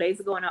a couple days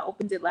ago and I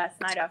opened it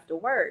last night after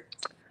work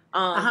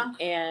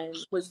and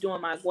was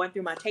going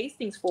through my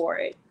tastings for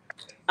it.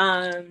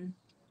 And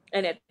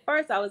at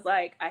first I was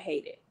like, I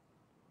hate it.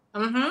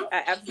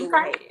 I absolutely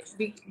hate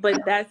it.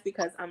 But that's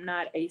because I'm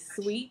not a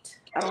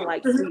I don't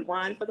like sweet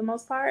wine for the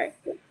most part.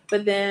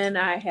 But then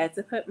I had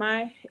to put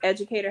my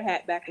educator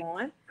hat back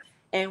on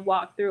and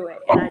walk through it.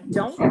 And I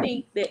don't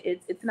think that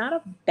it's not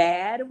a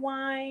bad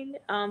wine.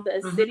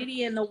 The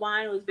acidity in the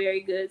wine was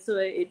very good, so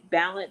it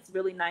balanced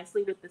really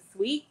nicely with the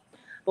sweet.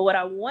 But what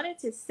I wanted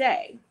to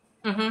say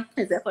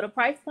is that for the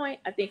price point,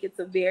 I think it's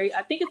a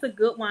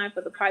good wine for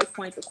the price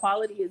point. The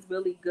quality is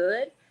really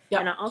good. Yep.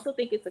 And I also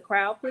think it's a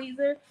crowd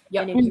pleaser.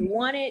 Yep. And if you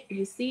want it,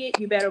 you see it,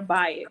 you better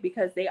buy it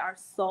because they are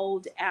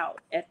sold out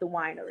at the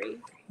winery.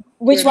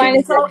 Which wine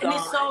is it? And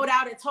it's sold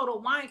out at Total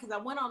Wine because I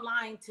went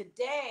online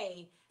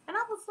today and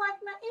I was like,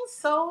 man, it's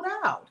sold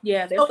out.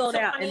 Yeah, they're sold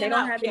out. And they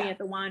don't have any at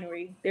the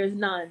winery. There's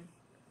none.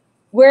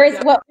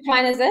 What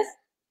wine is this?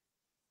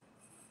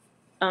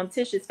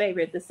 Tish's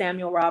favorite, the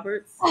Samuel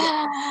Roberts. So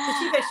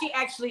she said she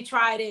actually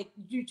tried it.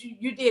 You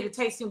did a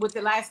tasting with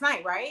it last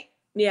night, right?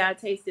 Yeah, I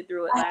tasted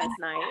through it last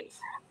night.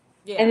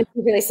 Yeah. And it's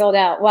really sold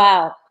out.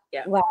 Wow.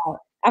 Yeah. Wow.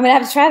 I'm gonna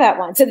have to try that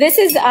one. So this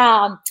is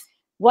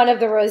one of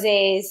the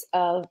rosés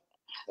of,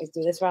 let's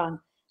do this wrong,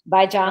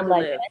 by John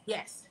Legend.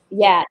 Yes.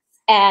 Yes.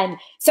 And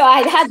so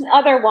I had the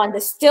other one, the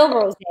still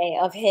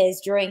rosé of his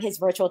during his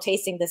virtual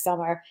tasting this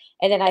summer,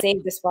 and then I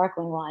saved the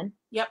sparkling one.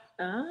 Yep.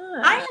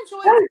 I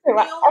enjoyed the still.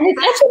 And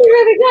it's actually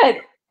really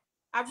good.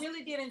 I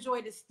really did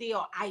enjoy the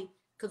still.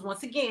 Because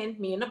once again,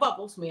 me and the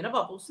bubbles.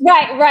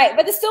 Right.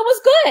 But the still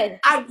was good.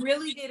 I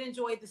really did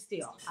enjoy the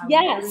still.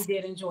 Really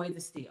did enjoy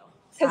the still.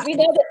 Because we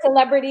know that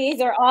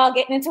celebrities are all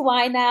getting into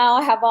wine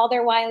now, have all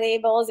their wine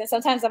labels, and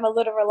sometimes I'm a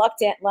little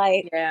reluctant,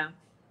 like. Yeah.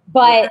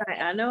 But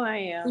I know I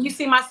am. You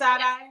see my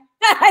side eye?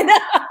 I know.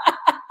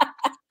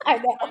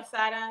 My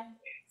side eye.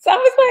 So I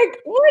was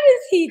like, what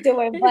is he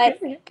doing? But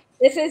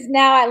this is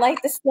now, I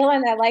like the still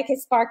and I like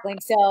his sparkling.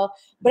 So,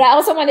 but I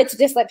also wanted to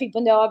just let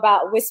people know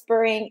about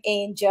Whispering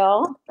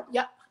Angel.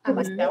 Yep, I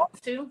like that one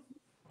too.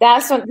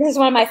 This is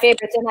one of my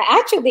favorites. And I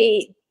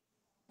actually,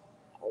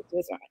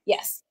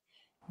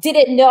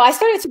 didn't know. I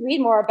started to read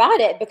more about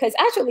it because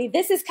actually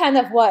this is kind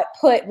of what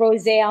put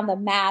rosé on the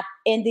map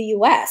in the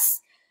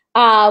US.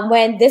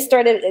 When this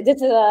started,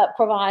 this is a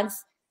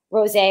Provence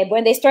rosé.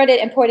 When they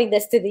started importing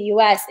this to the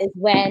US is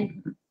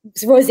when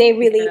rosé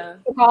really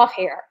took off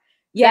here.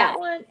 Yeah. That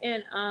one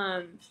and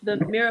the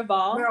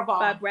Miraval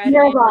by Brad and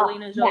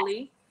Angelina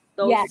Jolie.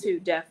 Those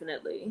two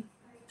definitely.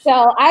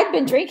 So I've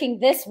been drinking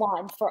this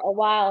one for a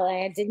while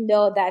and I didn't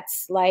know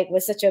that's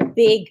was such a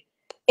big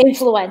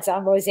influence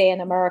on rosé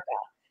in America.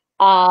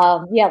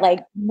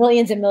 Like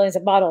millions and millions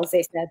of bottles,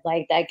 they said,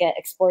 that get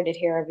exported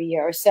here every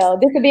year. So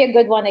this could be a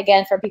good one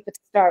again for people to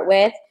start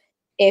with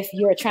if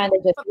you're trying to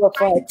just look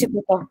for a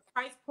typical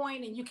price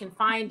point, and you can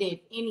find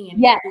it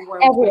everywhere.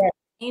 I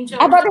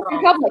bought it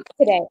in public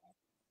today.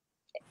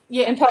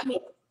 Yeah, in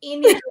public.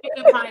 You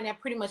can find that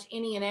pretty much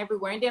any and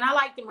everywhere. And then I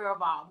like the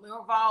Miraval.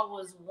 Miraval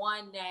was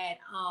one that,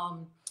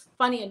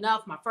 funny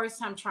enough, my first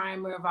time trying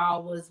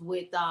Miraval was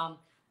with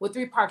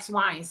 3 Parks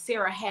Wine.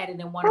 Sarah had it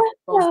in one of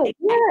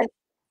the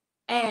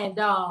And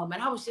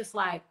I was just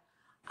like,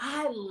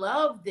 I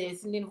love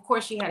this. And then of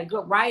course she had a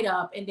good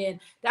write-up. And then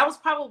that was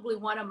probably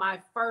one of my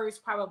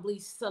first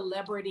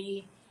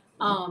celebrity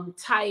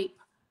type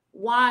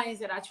wines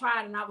that I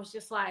tried. And I was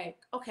just like,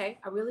 okay,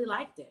 I really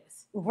like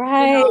this.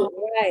 Right.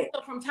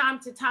 So from time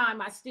to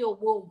time, I still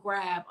will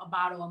grab a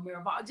bottle of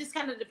Miraval. It just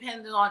kind of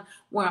depends on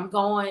where I'm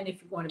going.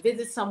 If you're going to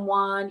visit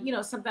someone,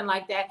 something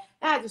like that.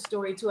 That has a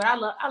story to it.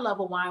 I love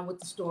a wine with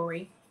the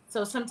story.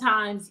 So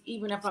sometimes,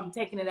 even if I'm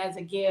taking it as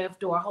a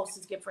gift or a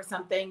hostess gift for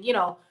something,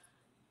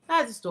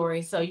 that's a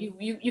story. So you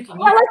can.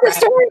 Tell us a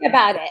story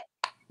about it.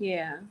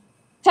 Yeah.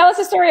 Tell us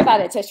a story about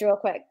it, Tish, real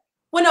quick.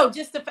 Well, no,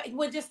 just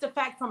the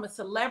fact from a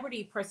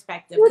celebrity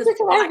perspective. Who's a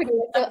celebrity?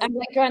 I'm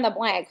drawing a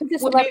blank. Who's a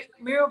celebrity?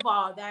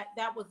 Miraval,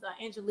 that was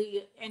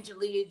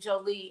Angelina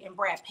Jolie and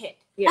Brad Pitt.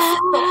 Yeah. So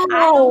I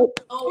don't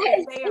know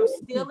if they are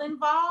still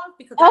involved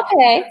because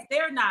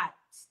they're not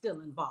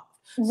still involved.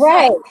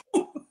 Right.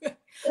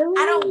 So,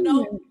 I don't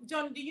know,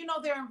 Joni. Do you know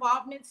their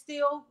involvement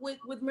still with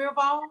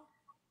Miraval?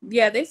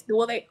 Yeah, they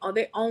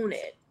own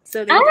it.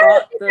 So they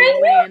bought the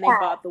land, they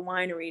bought the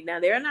winery. Now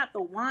they're not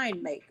the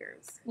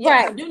winemakers.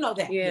 Yeah, I do know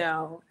that.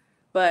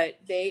 But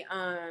they,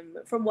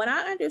 from what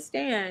I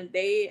understand,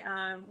 they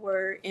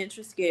were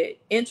intricate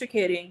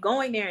in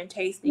going there and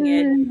tasting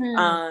it,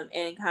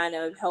 and kind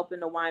of helping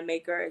the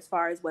winemaker as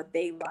far as what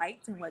they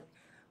liked and what,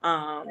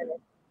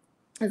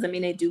 because I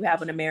mean they do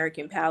have an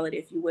American palate,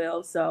 if you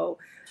will. So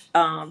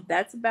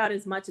that's about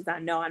as much as I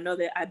know. I know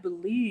that I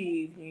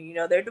believe, you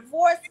know, they're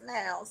divorced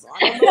now, so I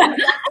don't know who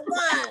got the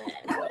wine.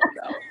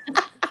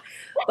 So.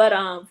 But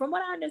from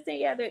what I understand,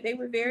 yeah, they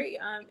were very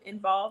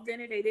involved in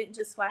it. They didn't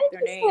just slap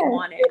their name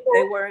on it.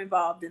 They were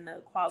involved in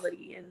the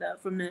quality and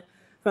from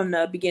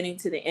the beginning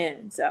to the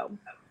end. So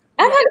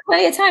I've had it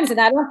plenty of times, and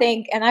I don't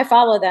think, and I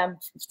follow them.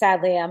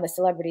 Sadly, I'm a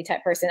celebrity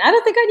type person. I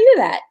don't think I knew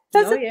that.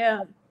 Oh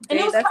yeah,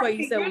 that's why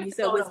you said when you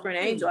said Whispering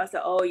Angel, I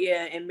said, oh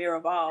yeah, and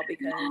Miraval,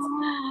 because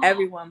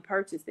everyone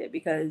purchased it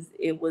because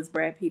it was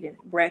Brad Pitt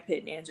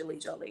and Angelina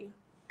Jolie.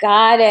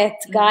 Got it.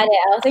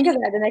 I'll think of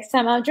that the next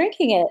time I'm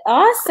drinking it.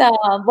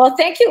 Awesome. Well,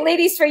 thank you,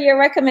 ladies, for your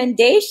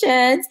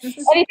recommendations.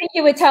 Anything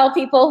you would tell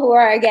people who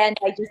are, again,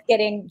 like just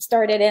getting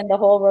started in the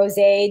whole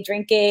rosé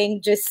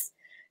drinking, just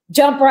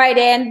jump right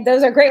in.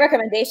 Those are great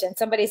recommendations.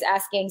 Somebody's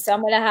asking. So I'm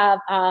going to have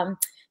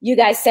you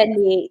guys send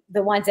me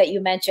the ones that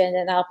you mentioned,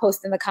 and I'll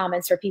post in the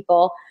comments for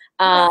people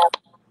to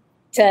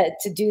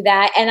do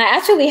that. And I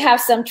actually have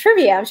some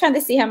trivia. I'm trying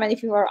to see how many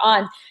people are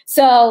on.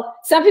 So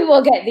some people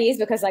will get these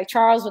because like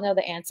Charles will know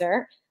the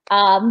answer.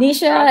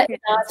 Nisha,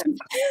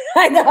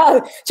 I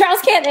know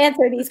Charles can't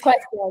answer these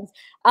questions.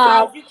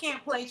 Charles, you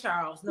can't play,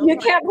 Charles. No, you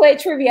can't play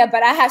trivia,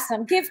 but I have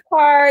some gift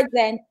cards,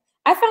 and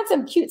I found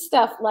some cute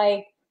stuff.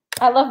 Like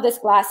I love this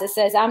glass. It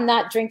says, "I'm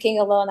not drinking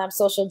alone. I'm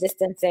social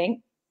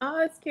distancing." Oh,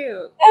 that's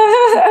cute.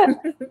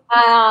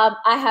 I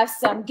have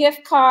some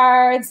gift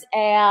cards,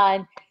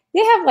 and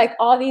they have like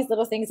all these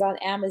little things on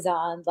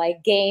Amazon,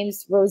 like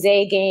games,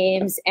 rosé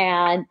games,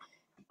 and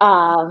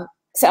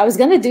so I was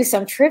going to do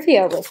some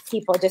trivia with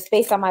people just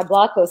based on my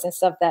blog posts and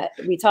stuff that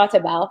we talked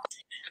about.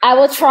 I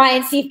will try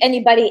and see if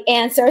anybody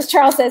answers.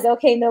 Charles says,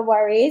 okay, no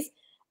worries.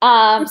 So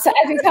as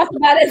we talked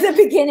about at the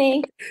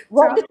beginning,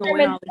 what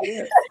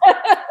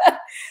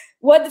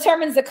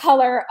determines the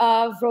color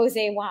of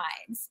rosé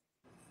wines?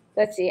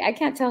 Let's see. I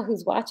can't tell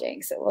who's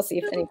watching, so we'll see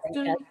if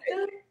anybody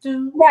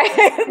answers.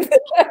 Right.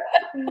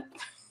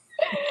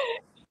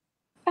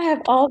 I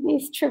have all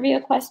these trivia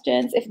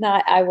questions. If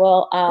not, I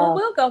will. Well,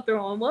 we'll go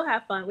through them. We'll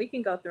have fun. We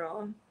can go through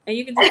them. And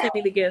you can just send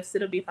me the gifts.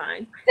 It'll be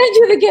fine. Send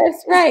you the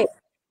gifts, right.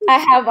 I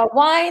have a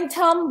wine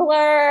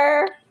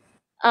tumbler.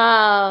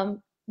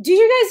 Do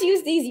you guys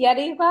use these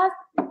Yeti glass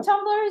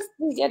tumblers?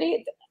 These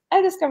Yeti?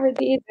 I discovered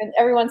these, and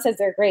everyone says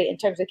they're great in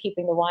terms of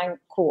keeping the wine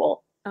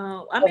cool.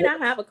 I mean, I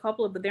have a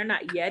couple of, but they're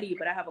not Yeti,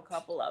 but I have a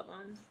couple of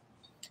them.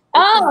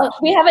 Oh,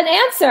 we have an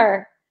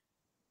answer.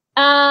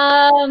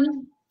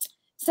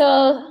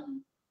 So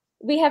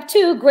we have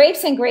two,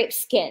 grapes and grape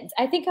skins.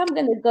 I think I'm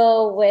going to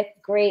go with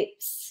grape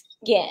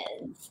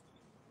skins.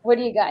 What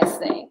do you guys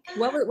think?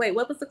 What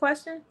was the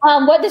question?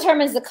 What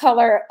determines the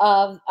color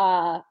of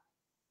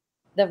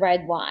the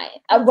red wine?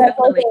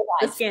 Definitely.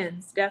 The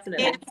skins,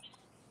 definitely.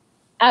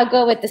 I'll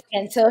go with the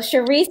skin. So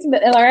Sharice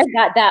Miller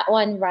got that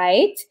one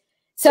right.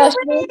 So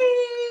Sharice,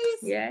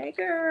 yay,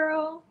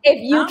 girl.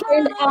 If you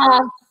can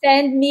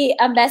send me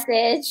a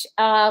message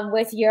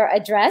with your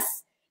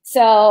address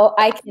so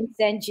I can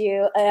send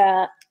you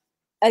a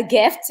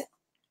gift.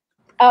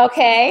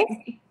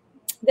 Okay.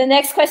 The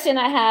next question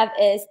I have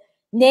is,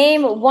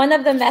 name one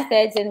of the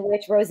methods in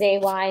which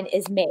rosé wine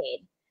is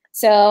made.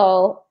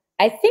 So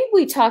I think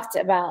we talked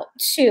about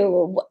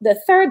two. The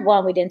third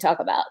one we didn't talk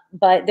about,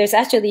 but there's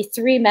actually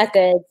three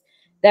methods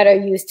that are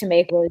used to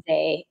make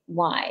rosé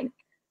wine.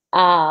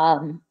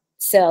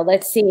 So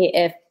let's see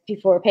if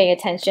people are paying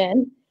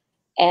attention,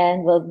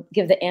 and we'll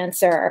give the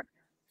answer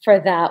for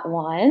that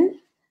one.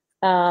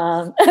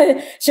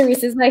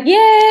 Sharice is like,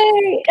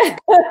 yay!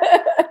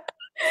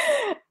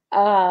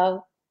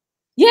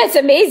 Yeah, it's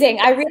amazing.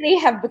 I really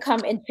have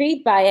become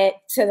intrigued by it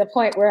to the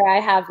point where I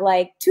have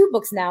like 2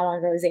 books now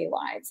on rosé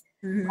wines.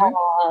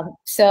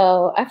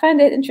 So I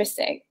find it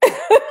interesting.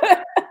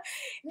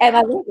 And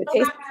I love the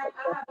taste.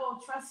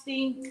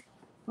 Trusting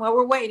while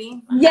we're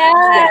waiting.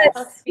 Yes,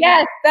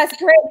 that's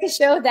great to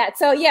show that.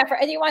 So yeah, for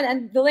anyone,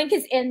 and the link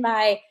is in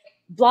my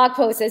blog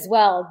post as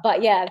well.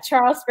 But yeah,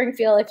 Charles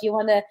Springfield, if you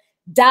want to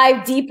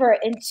dive deeper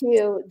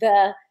into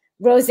the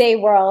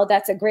rosé world,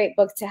 that's a great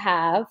book to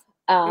have.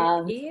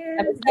 Charles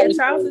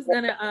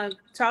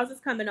is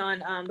coming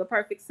on The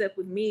Perfect Sip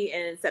with me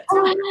in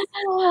September.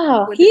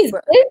 Oh, he's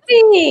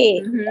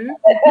busy.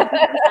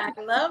 I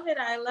love it.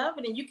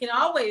 And you can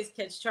always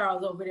catch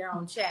Charles over there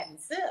on Chat and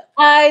Sip.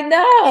 I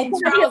know.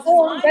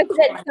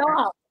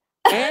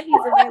 And he's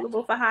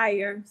available for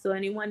hire. So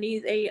anyone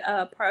needs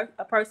a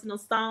personal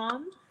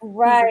somm,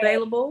 right, he's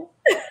available.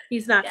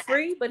 He's not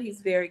free, but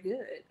he's very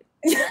good.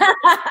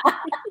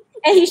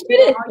 And he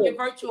shouldn't all your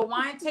virtual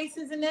wine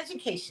tastings and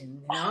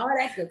education and all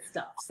that good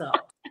stuff. So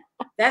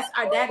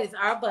that is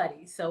our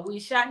buddy. So we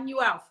shouting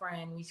you out,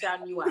 friend. We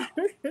shouting you out.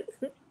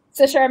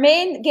 So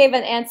Charmaine gave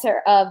an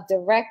answer of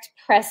direct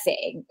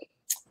pressing.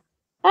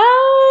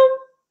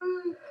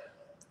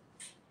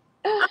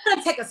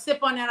 gonna take a sip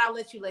on that. I'll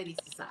let you ladies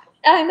decide.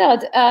 I know.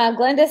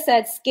 Glenda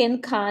said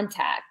skin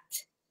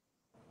contact.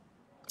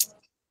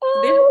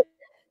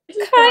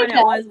 Just throwing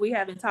out ones we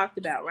haven't talked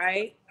about,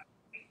 right?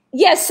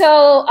 Yeah.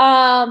 So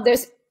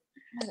there's.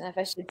 I don't know if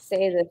I should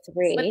say the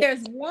three. But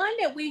there's one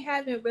that we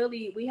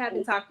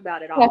haven't talked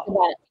about at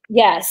all.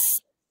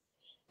 Yes.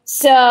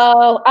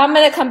 So I'm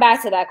gonna come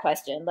back to that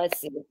question. Let's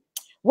see.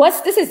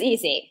 This is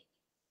easy.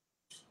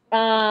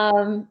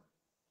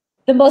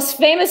 The most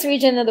famous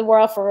region in the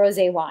world for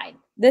rosé wine.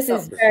 This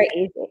is very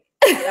easy.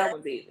 That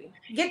was easy.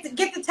 Get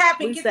the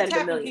tapping. We said it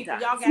a million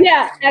times.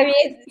 Yeah, I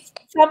mean,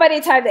 somebody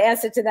typed the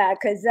answer to that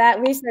because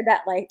we said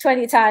that like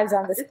 20 times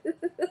on this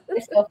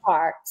so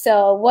far.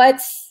 So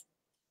what's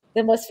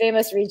the most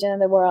famous region in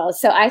the world?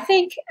 So I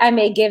think I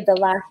may give the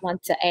last one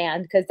to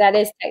Anne because that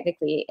is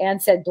technically, Anne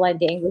said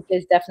blending, which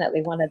is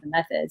definitely one of the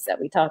methods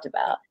that we talked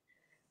about.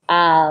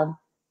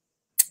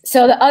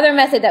 So the other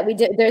method that we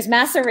did, there's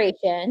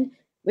maceration,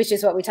 which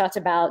is what we talked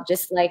about,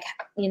 just like,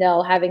 you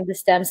know, having the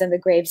stems and the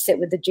grapes sit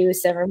with the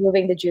juice and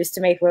removing the juice to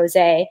make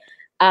rosé.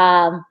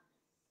 Come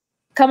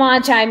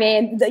on, chime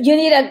in. You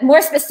need a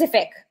more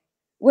specific.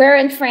 We're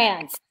in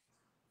France.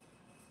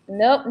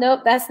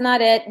 Nope, that's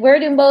not it. Where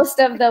do most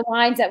of the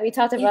wines that we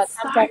talked about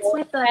come from? Starts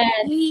with a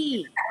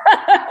P.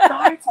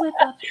 Starts with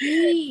a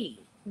P.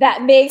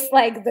 That makes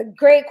like the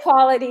great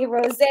quality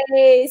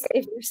rosés.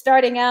 If you're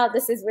starting out,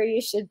 this is where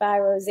you should buy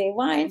rosé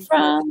wine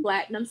from.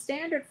 Platinum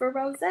standard for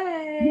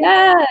rosé.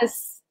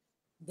 Yes.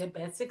 The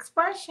best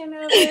expression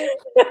of it.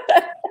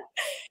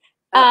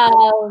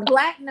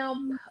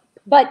 Platinum.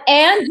 But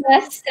Anne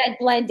just said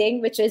blending,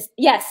 which is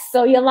yes.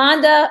 So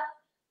Yolanda,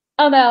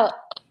 oh no,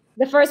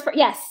 the first,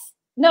 yes.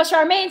 No,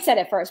 Charmaine said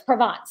it first,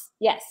 Provence.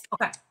 Yes.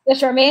 Okay. So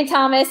Charmaine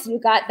Thomas, you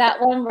got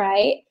that one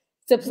right.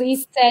 So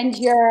please send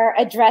your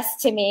address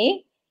to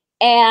me.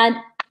 And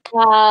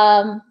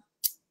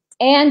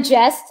Anne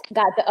just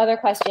got the other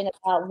question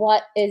about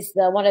what is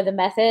one of the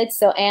methods.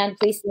 So Anne,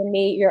 please send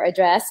me your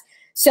address.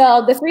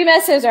 So the three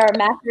methods are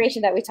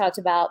maceration that we talked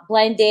about,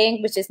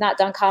 blending, which is not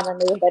done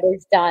commonly, but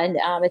is done,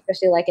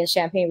 especially like in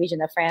Champagne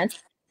region of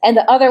France. And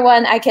the other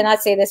one, I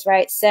cannot say this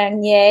right,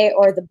 Saignée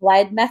or the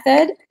bled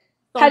method.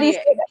 How do you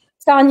say that?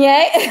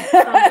 Saignée.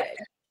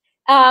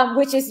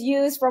 Which is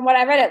used, from what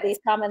I read at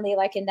least, commonly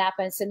like in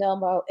Napa and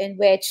Sonoma, in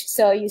which,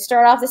 so you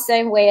start off the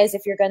same way as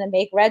if you're going to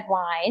make red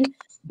wine,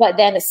 but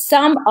then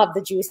some of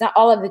the juice, not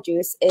all of the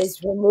juice,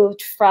 is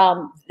removed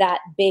from that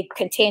big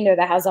container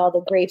that has all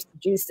the grapes, the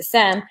juice, the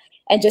stem,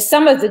 and just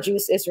some of the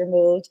juice is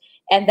removed,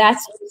 and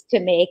that's used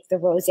to make the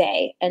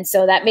rosé. And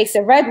so that makes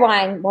the red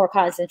wine more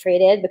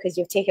concentrated because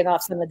you've taken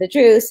off some of the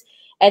juice,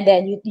 and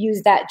then you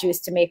use that juice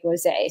to make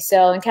rosé.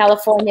 So in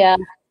California,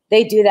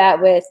 they do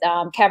that with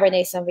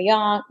Cabernet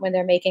Sauvignon. When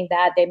they're making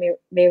that, they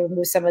may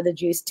remove some of the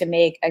juice to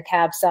make a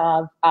Cab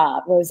Sauv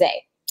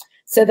rosé.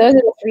 So those are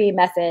the three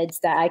methods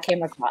that I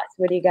came across.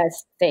 What do you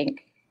guys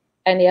think?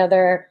 Any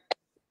other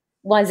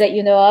ones that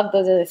you know of?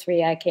 Those are the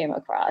three I came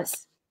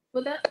across.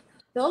 Well,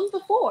 those are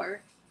the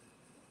four.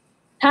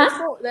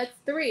 Huh? That's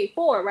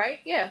 4,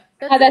 right? Yeah.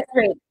 That's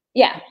 3.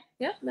 Yeah.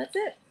 Yep, that's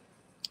it.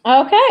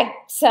 Okay.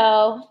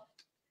 So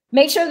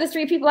make sure the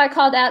 3 people I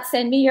called out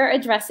send me your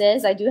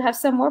addresses. I do have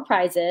some more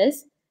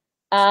prizes.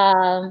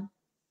 So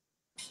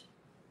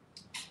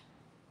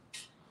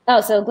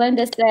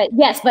Glenda said,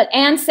 yes, but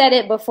Anne said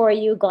it before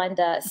you,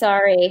 Glenda.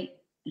 Sorry.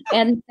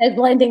 Anne said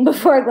blending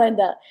before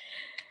Glenda.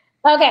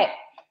 Okay.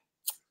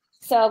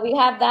 So we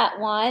have that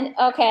one.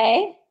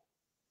 Okay.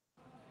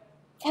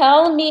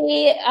 Tell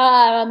me,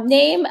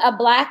 name a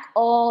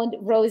Black-owned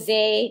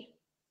rosé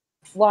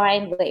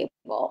wine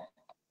label.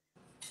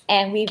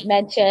 And we've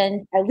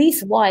mentioned at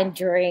least one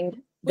during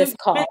this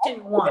call.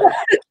 Mentioned one.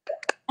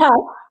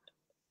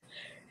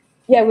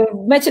 Yeah, we've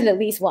mentioned at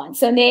least one.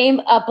 So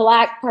name a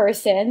Black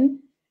person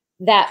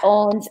that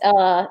owns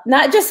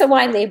not just a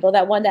wine label,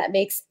 that one that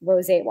makes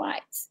rosé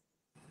wines.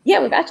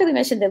 Yeah, we've actually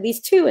mentioned at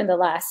least 2 in the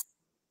last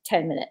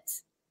 10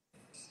 minutes.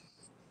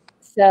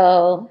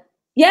 So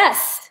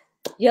yes,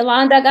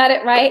 Yolanda got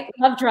it right.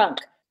 Love Drunk.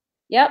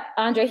 Yep,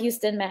 Andre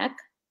Houston Mack.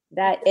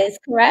 That is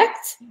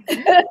correct.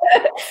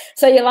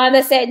 So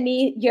Yolanda sent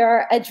me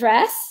your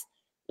address.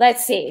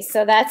 Let's see.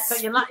 So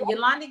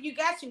Yolanda, you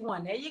got you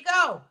one. There you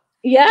go.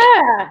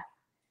 Yeah.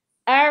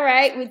 All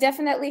right. We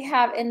definitely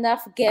have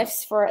enough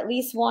gifts for at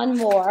least one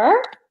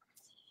more.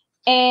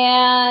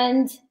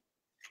 And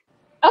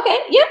okay.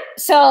 Yep.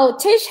 So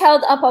Tish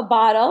held up a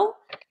bottle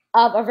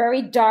of a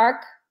very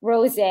dark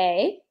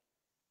rosé.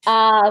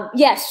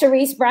 Yes,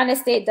 Charisse, Brown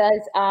Estate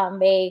does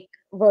make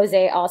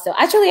rosé also.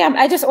 Actually,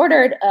 I just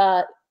ordered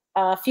a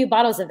few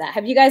bottles of that.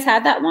 Have you guys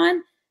had that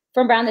one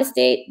from Brown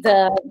Estate?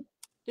 The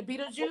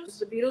Beetlejuice?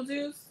 The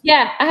Beetlejuice?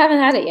 Yeah, I haven't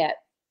had it yet.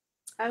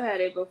 I've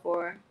had it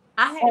before.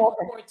 I had it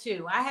before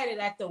too. I had it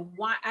at the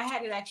I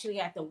had it actually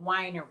at the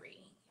winery.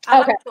 I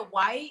like the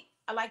white.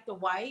 I like the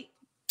white.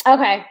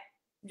 Okay.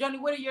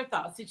 Joni, what are your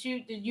thoughts? Do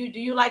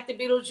you like the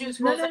Beetlejuice?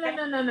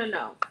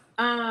 No.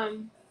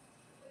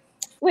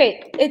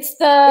 Wait, it's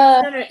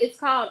the. It's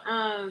called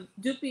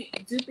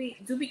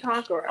Doopy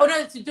Conqueror. Oh no,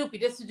 it's a Doopy.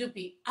 This is a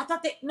Doopy. I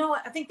thought they. No,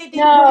 I think they did.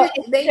 No,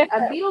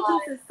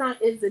 Beetlejuice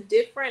is a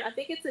different. I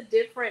think it's a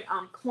different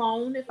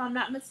clone, if I'm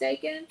not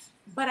mistaken.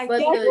 But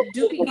the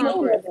Doopy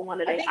Conqueror is the one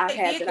that I I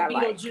had did that the I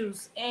like.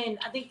 Beetlejuice, and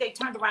I think they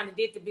turned around and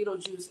did the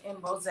Beetlejuice and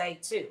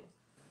Rosé too,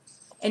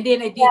 and then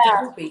they did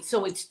the Doopy,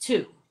 so it's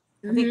 2.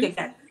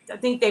 I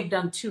think they've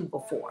done 2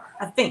 before.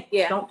 I think.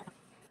 Yeah.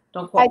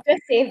 Don't quote. I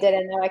just saved it,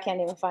 and now I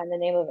can't even find the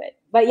name of it.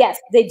 But yes,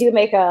 they do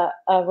make a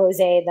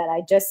rosé that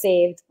I just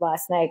saved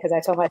last night because I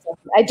told myself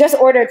I just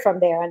ordered from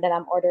there, and then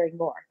I'm ordering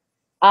more.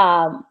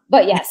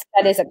 But yes,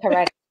 that is a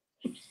correct.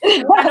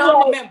 I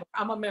know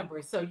I'm a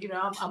member, so you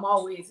know I'm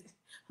always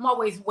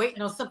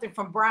waiting on something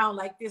from Brown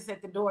like this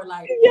at the door.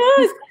 Like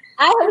yes,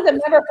 I was a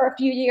member for a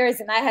few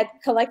years, and I had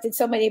collected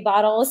so many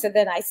bottles, and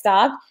then I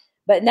stopped.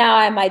 But now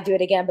I might do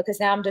it again because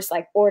now I'm just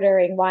like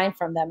ordering wine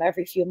from them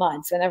every few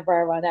months whenever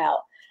I run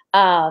out.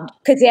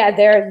 Because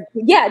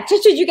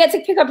Tish, did you get to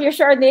pick up your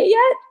Chardonnay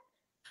yet?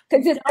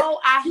 No,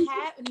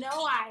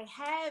 I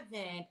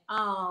haven't.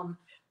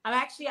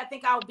 I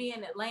think I'll be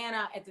in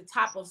Atlanta at the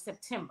top of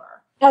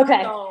September.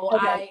 Okay. So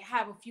I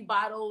have a few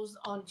bottles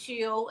on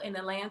chill in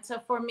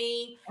Atlanta for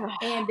me.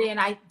 And then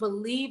I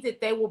believe that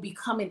they will be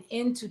coming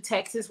into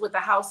Texas with the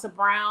House of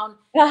Brown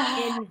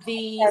in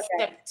the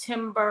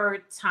September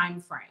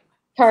timeframe.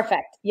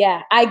 Perfect.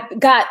 Yeah. I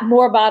got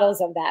more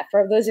bottles of that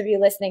for those of you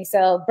listening.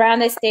 So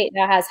Brown Estate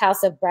now has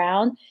House of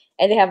Brown,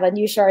 and they have a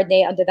new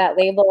Chardonnay under that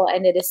label,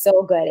 and it is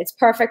so good. It's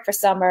perfect for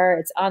summer.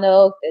 It's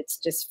unoaked. It's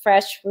just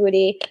fresh,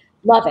 fruity.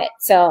 Love it.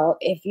 So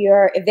if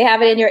they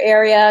have it in your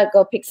area,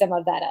 go pick some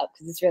of that up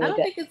because it's really good. I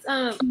don't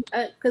think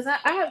it's because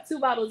I have 2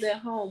 bottles at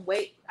home.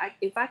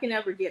 If I can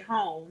ever get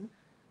home,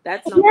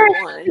 that's number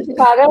 1.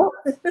 Chicago.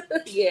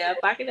 Yeah,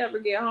 if I can ever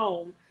get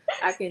home,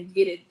 I can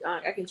get it.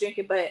 I can drink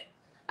it, but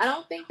I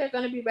don't think they're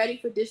going to be ready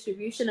for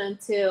distribution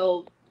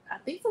until I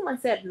think someone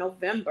said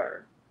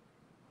November.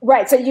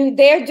 Right. So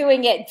they're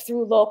doing it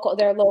through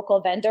their local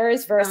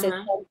vendors versus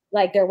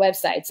like their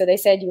website. So they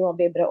said you won't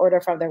be able to order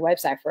from their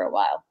website for a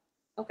while.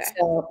 Okay.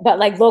 So, but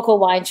like local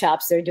wine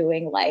shops, they're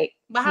doing like.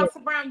 But House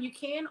of Brown, you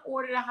can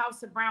order the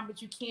House of Brown,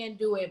 but you can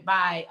do it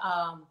by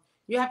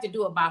you have to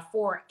do it by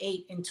 4,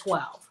 8, and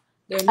 12.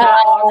 They're not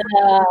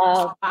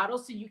all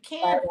bottles, so you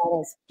can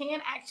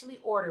actually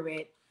order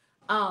it.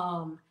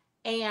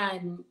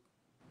 And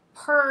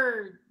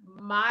per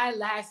my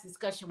last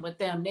discussion with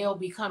them, they'll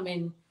be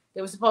coming.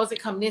 They were supposed to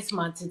come this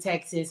month to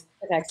Texas.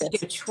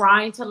 They're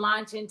trying to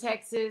launch in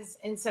Texas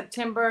in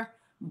September,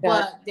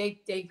 but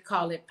they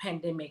call it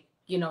pandemic,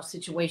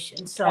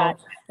 situation. So, and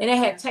they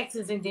had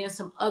Texas and then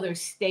some other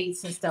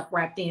states and stuff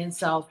wrapped in.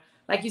 So,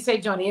 like you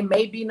say, Joni, it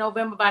may be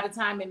November by the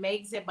time it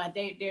makes it, but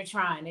they're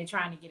trying. They're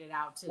trying to get it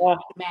out to the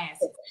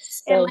mass.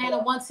 Atlanta,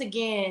 once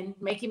again,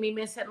 making me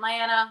miss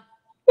Atlanta.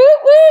 Woo,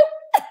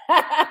 woo.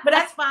 But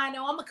that's fine.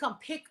 No, I'm gonna come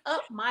pick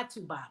up my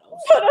 2 bottles.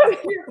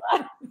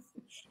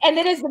 And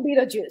then it's the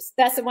Beetlejuice.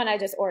 That's the one I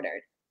just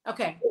ordered.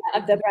 Okay.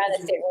 Of the Brown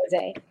Estate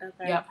Rosé.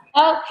 Okay. Yep.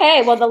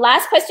 Okay. Well, the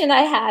last question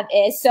I have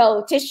is,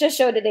 so Tish just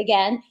showed it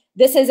again.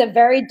 This is a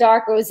very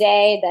dark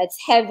rosé that's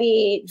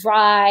heavy,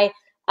 dry.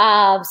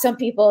 Some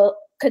people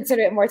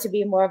consider it more to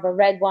be more of a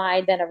red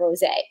wine than a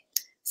rosé.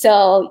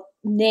 So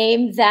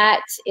name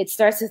that. It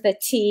starts with a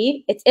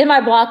T. It's in my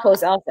blog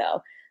post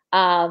also.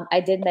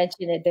 I did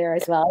mention it there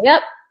as well.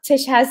 Yep.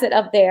 Tish has it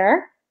up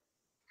there.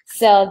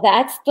 So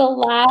that's the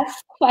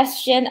last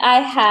question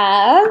I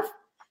have.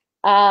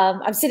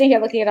 I'm sitting here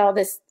looking at all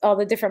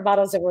the different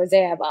bottles of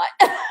rosé I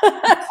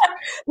bought.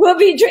 We'll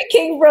be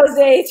drinking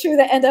rosé through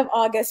the end of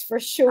August for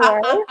sure.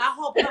 I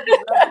hope he'll be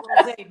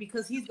rosé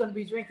because he's going to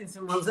be drinking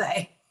some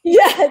rosé.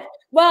 Yes.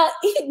 Well,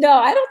 no,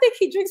 I don't think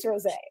he drinks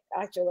rosé.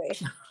 Actually,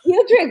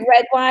 he'll drink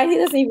red wine. He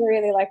doesn't even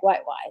really like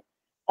white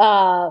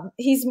wine.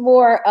 He's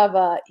more of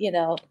a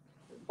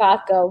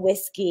vodka,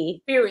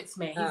 whiskey. Spirits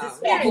man. He's a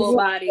spiritual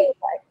body.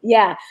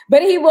 Yeah.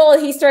 But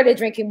he started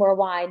drinking more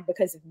wine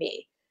because of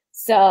me.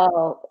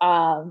 So,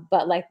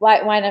 but like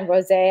white wine and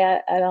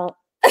rosé, I don't.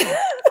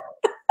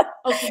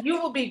 Oh, so you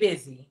will be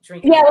busy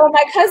drinking. Yeah, well,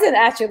 my cousin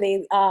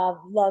actually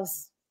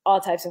loves all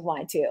types of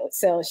wine too.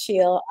 So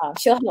she'll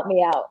help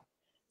me out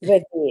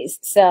with these.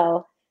 So,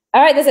 all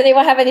right. Does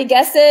anyone have any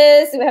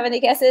guesses? Do we have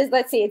any guesses?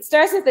 Let's see. It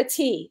starts with a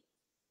T.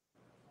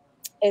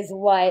 Is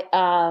what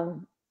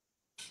I'm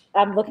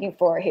looking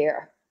for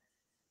here.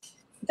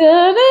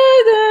 Da,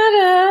 da, da,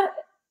 da.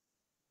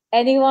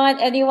 Anyone?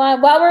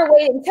 While we're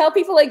waiting, tell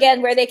people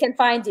again where they can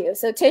find you.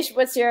 So Tish,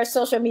 what's your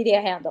social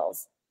media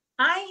handles?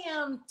 I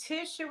am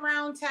Tish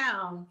Around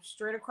Town,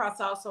 straight across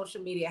all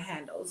social media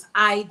handles,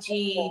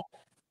 IG,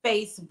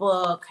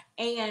 Facebook,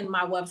 and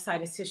my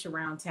website is Tish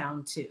Around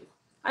Town too.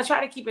 I try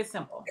to keep it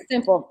simple.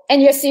 Simple.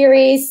 And your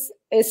series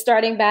is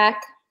starting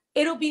back?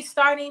 It'll be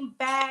starting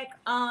back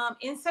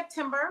in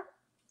September.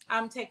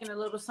 I'm taking a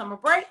little summer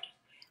break.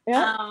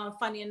 Yeah.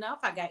 Funny enough,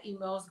 I got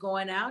emails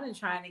going out and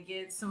trying to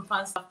get some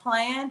fun stuff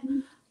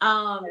planned.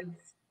 And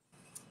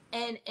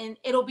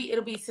it'll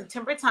be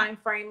September time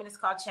frame, and it's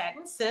called Chat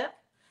and Sip.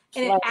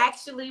 And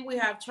actually, we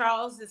have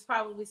Charles that's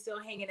probably still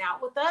hanging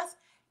out with us.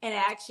 And it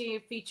actually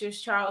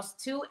features Charles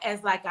too,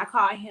 as like I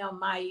call him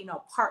my,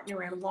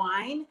 partner in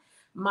wine,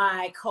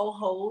 my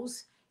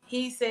co-host.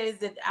 He says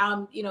that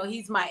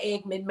he's my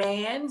Eggman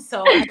man.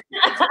 So I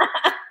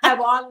have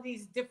all of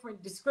these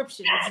different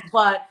descriptions,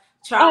 but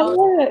Charles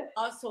is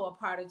also a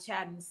part of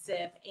Chat and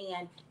Sip,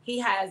 and he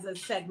has a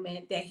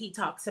segment that he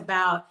talks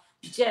about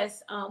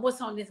just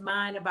what's on his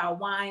mind about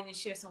wine and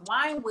share some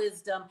wine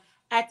wisdom.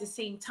 At the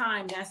same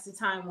time, that's the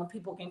time when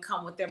people can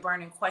come with their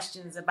burning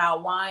questions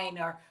about wine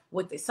or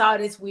what they saw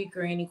this week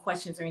or any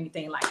questions or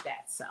anything like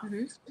that. So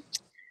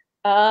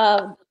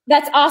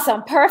that's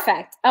awesome.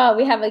 Perfect. Oh,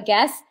 we have a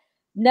guest.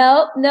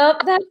 Nope,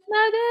 that's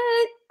not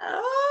it.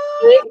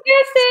 Oh,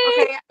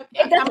 okay.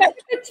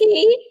 That's the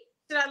tea.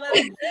 Should I let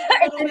it eat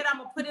a little bit? I'm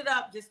gonna put it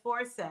up just for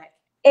a sec.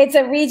 It's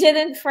a region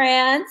in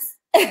France.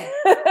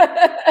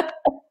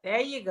 There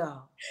you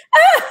go.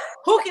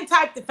 Who can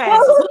type the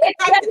fastest? Who can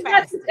type the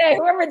fastest?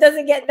 Whoever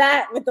doesn't get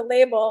that with the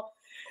label.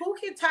 Who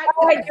can type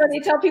the fastest?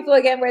 Joni, tell people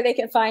again where they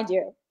can find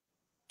you.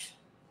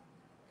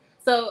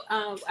 So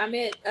I'm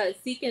at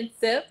Seek and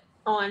Sip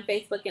on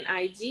Facebook and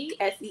IG,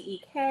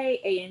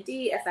 SEEKAND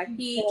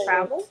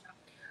Travel.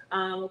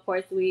 Of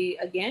course, we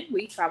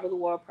travel the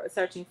world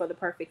searching for the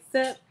perfect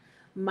sip.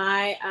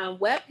 My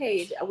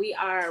webpage, we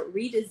are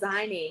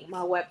redesigning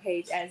my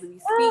webpage as we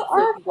speak. So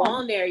if you go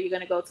on there, you're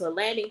going to go to a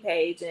landing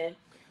page and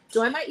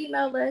join my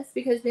email list,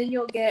 because then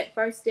you'll get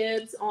first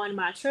dibs on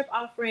my trip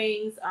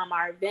offerings,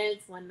 our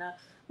events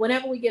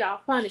whenever we get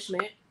off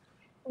punishment,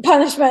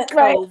 right?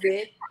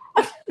 COVID.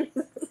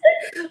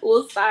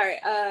 We'll start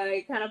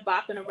kind of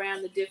bopping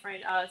around the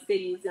different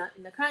cities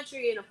in the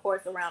country and, of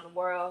course, around the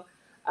world,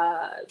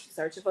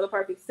 searching for the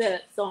perfect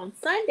sip. So on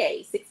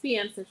Sunday, 6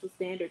 p.m. Central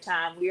Standard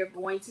Time, we are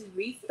going to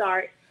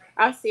restart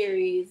our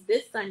series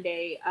this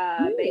Sunday.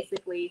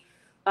 Basically,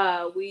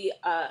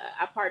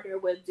 I partner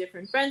with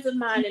different friends of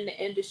mine in the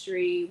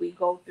industry. We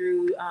go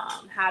through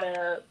how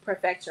to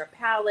perfect your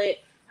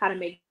palate, how to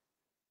make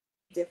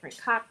different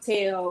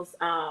cocktails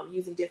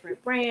using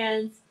different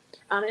brands.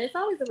 And it's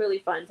always a really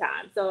fun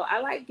time. So I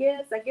like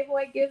gifts. I give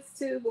away gifts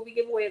too, but we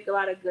give away a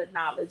lot of good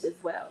knowledge as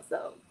well.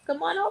 So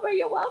come on over.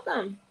 You're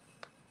welcome.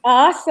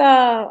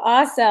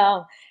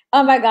 Awesome.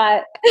 Oh my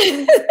God.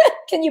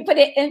 Can you put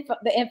the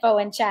info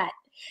in chat?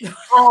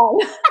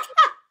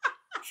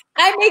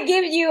 I may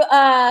give you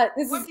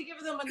Once you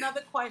give them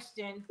another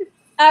question.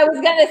 I was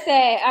gonna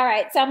say, all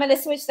right, so I'm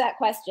gonna switch that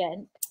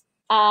question.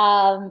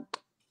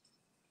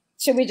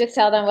 Should we just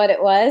tell them what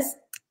it was?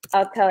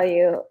 I'll tell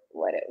you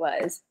what it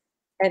was.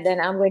 And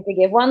then I'm going to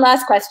give one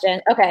last question.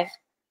 Okay.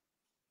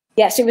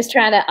 Yeah, she was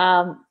trying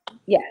to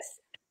yes.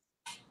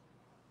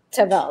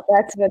 Tavel,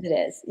 that's what it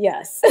is.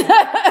 Yes.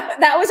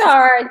 That was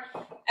hard.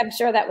 I'm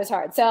sure that was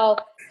hard. So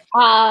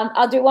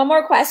I'll do one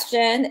more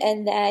question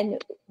and then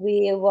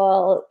we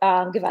will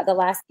give out the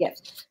last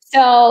gift.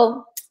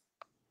 So,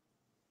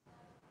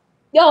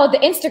 the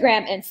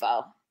Instagram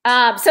info.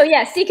 So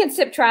yeah, Seek and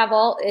Sip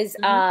Travel is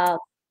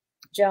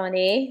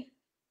Joni.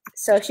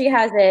 So she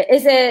has it.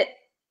 Is it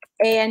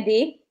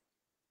A&D?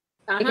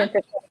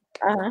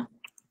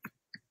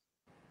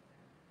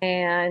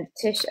 And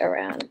Tish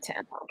around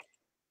town.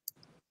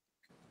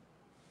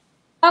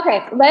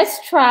 Okay, let's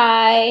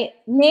try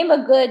name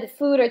a good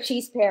food or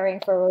cheese pairing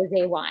for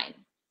rosé wine.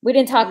 We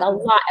didn't talk a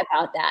lot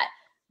about that,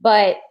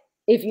 but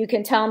if you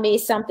can tell me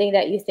something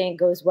that you think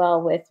goes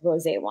well with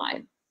rosé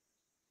wine.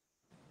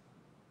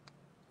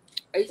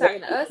 Are you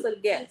talking to us or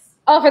the guests?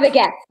 Oh, for the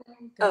guests.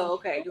 Oh,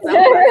 okay.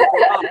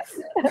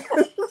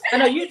 I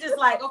know you're just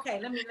like, okay,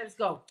 let's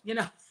go.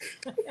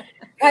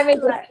 I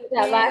mean,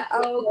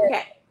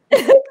 okay.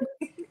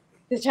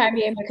 To chime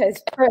in,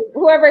 because for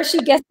whoever she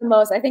guessed the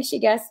most, I think she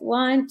guessed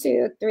 1,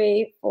 2,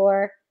 3,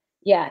 4.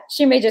 Yeah,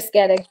 she may just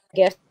get a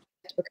gift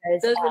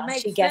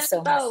because she guessed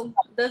so much.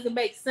 Doesn't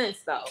make sense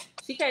though.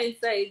 She can't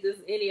say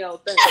just any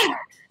old thing.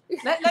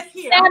 Let's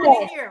hear. I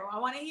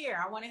want to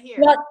hear.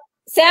 Well,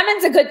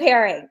 salmon's a good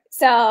pairing,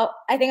 so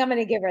I think I'm going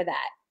to give her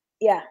that.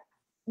 Yeah,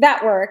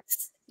 that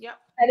works. Yep,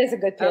 that is a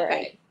good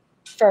pairing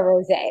for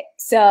rosé.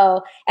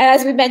 So, and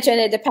as we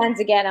mentioned, it depends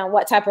again on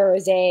what type of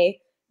rosé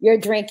you're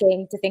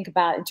drinking to think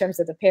about in terms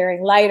of the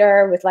pairing.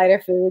 Lighter with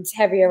lighter foods,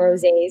 heavier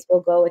rosés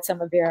will go with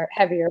some of your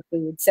heavier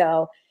foods.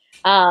 So,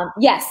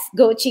 yes,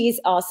 goat cheese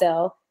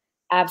also,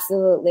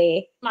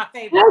 absolutely. My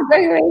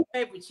favorite,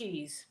 favorite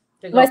cheese.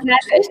 What's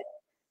that?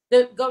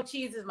 The goat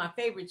cheese is my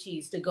favorite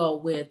cheese to go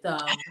with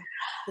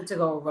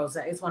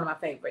rosé. It's one of my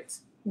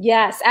favorites.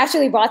 Yes,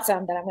 actually bought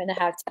some that I'm going to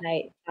have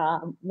tonight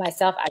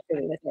myself.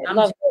 Actually, with it,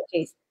 love goat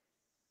cheese.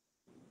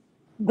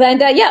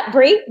 Glenda, yeah,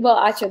 Brie will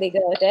actually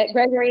go with it.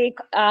 Gregory,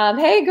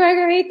 hey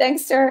Gregory,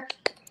 thanks for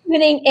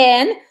tuning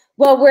in.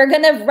 Well, we're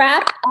going to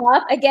wrap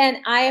up.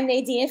 Again, I am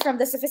Nadeen from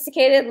The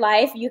Sophisticated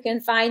Life. You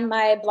can find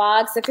my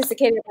blog,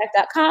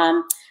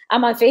 sophisticatedlife.com.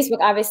 I'm on Facebook,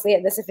 obviously,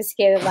 at The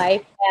Sophisticated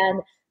Life,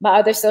 and my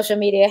other social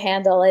media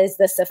handle is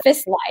The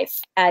Sophist Life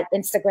at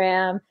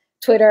Instagram,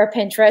 Twitter,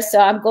 Pinterest. So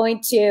I'm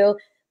going to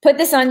put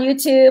this on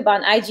YouTube,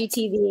 on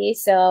IGTV.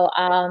 So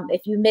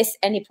if you miss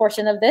any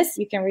portion of this,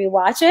 you can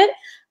rewatch it.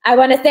 I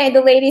want to thank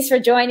the ladies for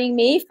joining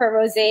me for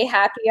Rosé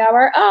Happy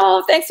Hour.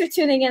 Oh, thanks for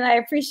tuning in. I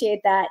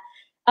appreciate that.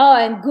 Oh,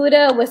 and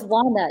Gouda with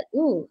walnut.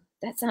 Ooh,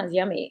 that sounds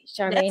yummy.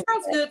 Charmaine.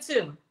 That sounds good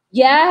too.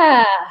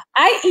 Yeah,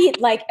 I eat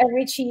like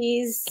every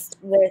cheese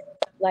with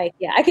like,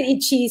 yeah, I could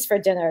eat cheese for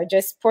dinner.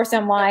 Just pour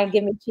some wine,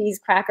 give me cheese,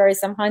 crackers,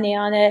 some honey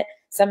on it,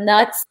 some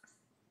nuts.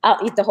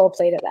 I'll eat the whole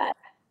plate of that.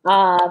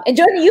 And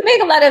Joni, you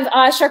make a lot of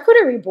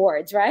charcuterie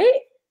boards,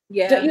 right?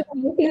 Yeah. Don't you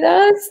make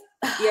those?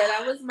 Yeah,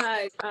 that was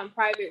my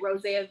private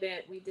rosé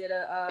event. We did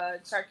a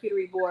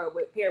charcuterie board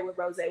paired with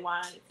rosé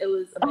wine. It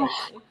was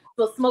amazing.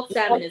 So smoked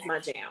salmon is my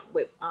jam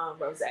with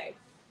rosé.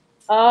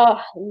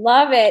 Oh,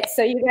 love it.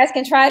 So you guys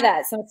can try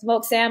that. Some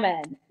smoked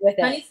salmon with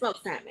it. Honey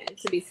smoked salmon,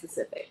 to be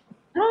specific.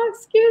 Oh,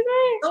 excuse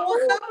me. Oh,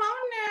 come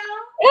on now.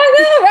 I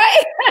know,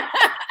 right?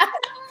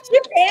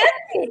 You're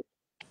fancy.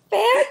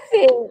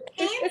 Fancy.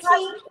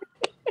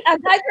 I'm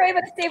glad you're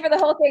able to stay for the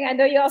whole thing. I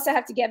know you also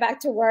have to get back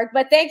to work,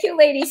 but thank you,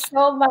 ladies,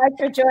 so much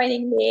for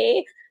joining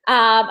me.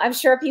 I'm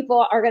sure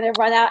people are going to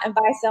run out and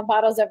buy some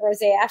bottles of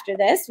rosé after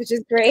this, which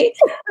is great.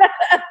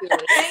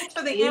 Thanks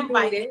for the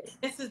invite.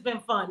 This has been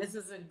fun. This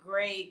is a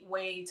great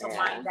way to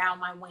wind down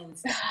my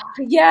Wednesday.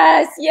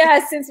 Yes.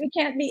 Since we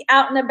can't be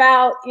out and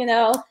about,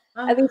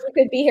 at least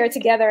we could be here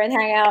together and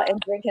hang out and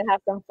drink and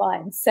have some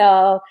fun.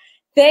 So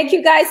thank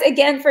you guys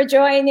again for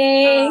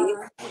joining.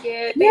 Thank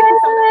you so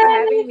much for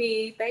having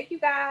me. Thank you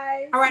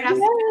guys. All right, I'll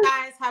see you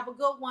guys. Have a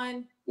good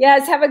one.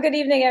 Yes, have a good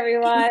evening,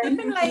 everyone.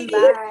 Bye.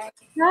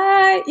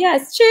 Bye.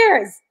 Yes,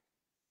 cheers.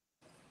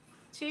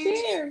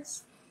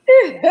 Cheers.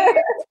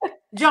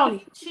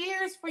 Joni,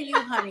 cheers for you,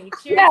 honey.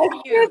 Cheers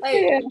for you.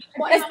 Thank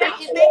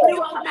you for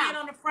being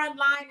on the front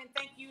line, and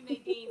thank you,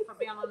 Nadeen, for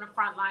being on the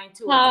front line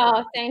too.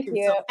 Oh, thank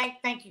you. So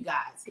thank you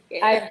guys.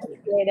 I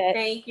appreciate it.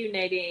 Thank you,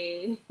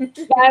 Nadeen.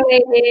 Bye,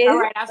 ladies. All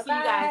right, I'll see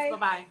you guys.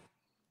 Bye-bye.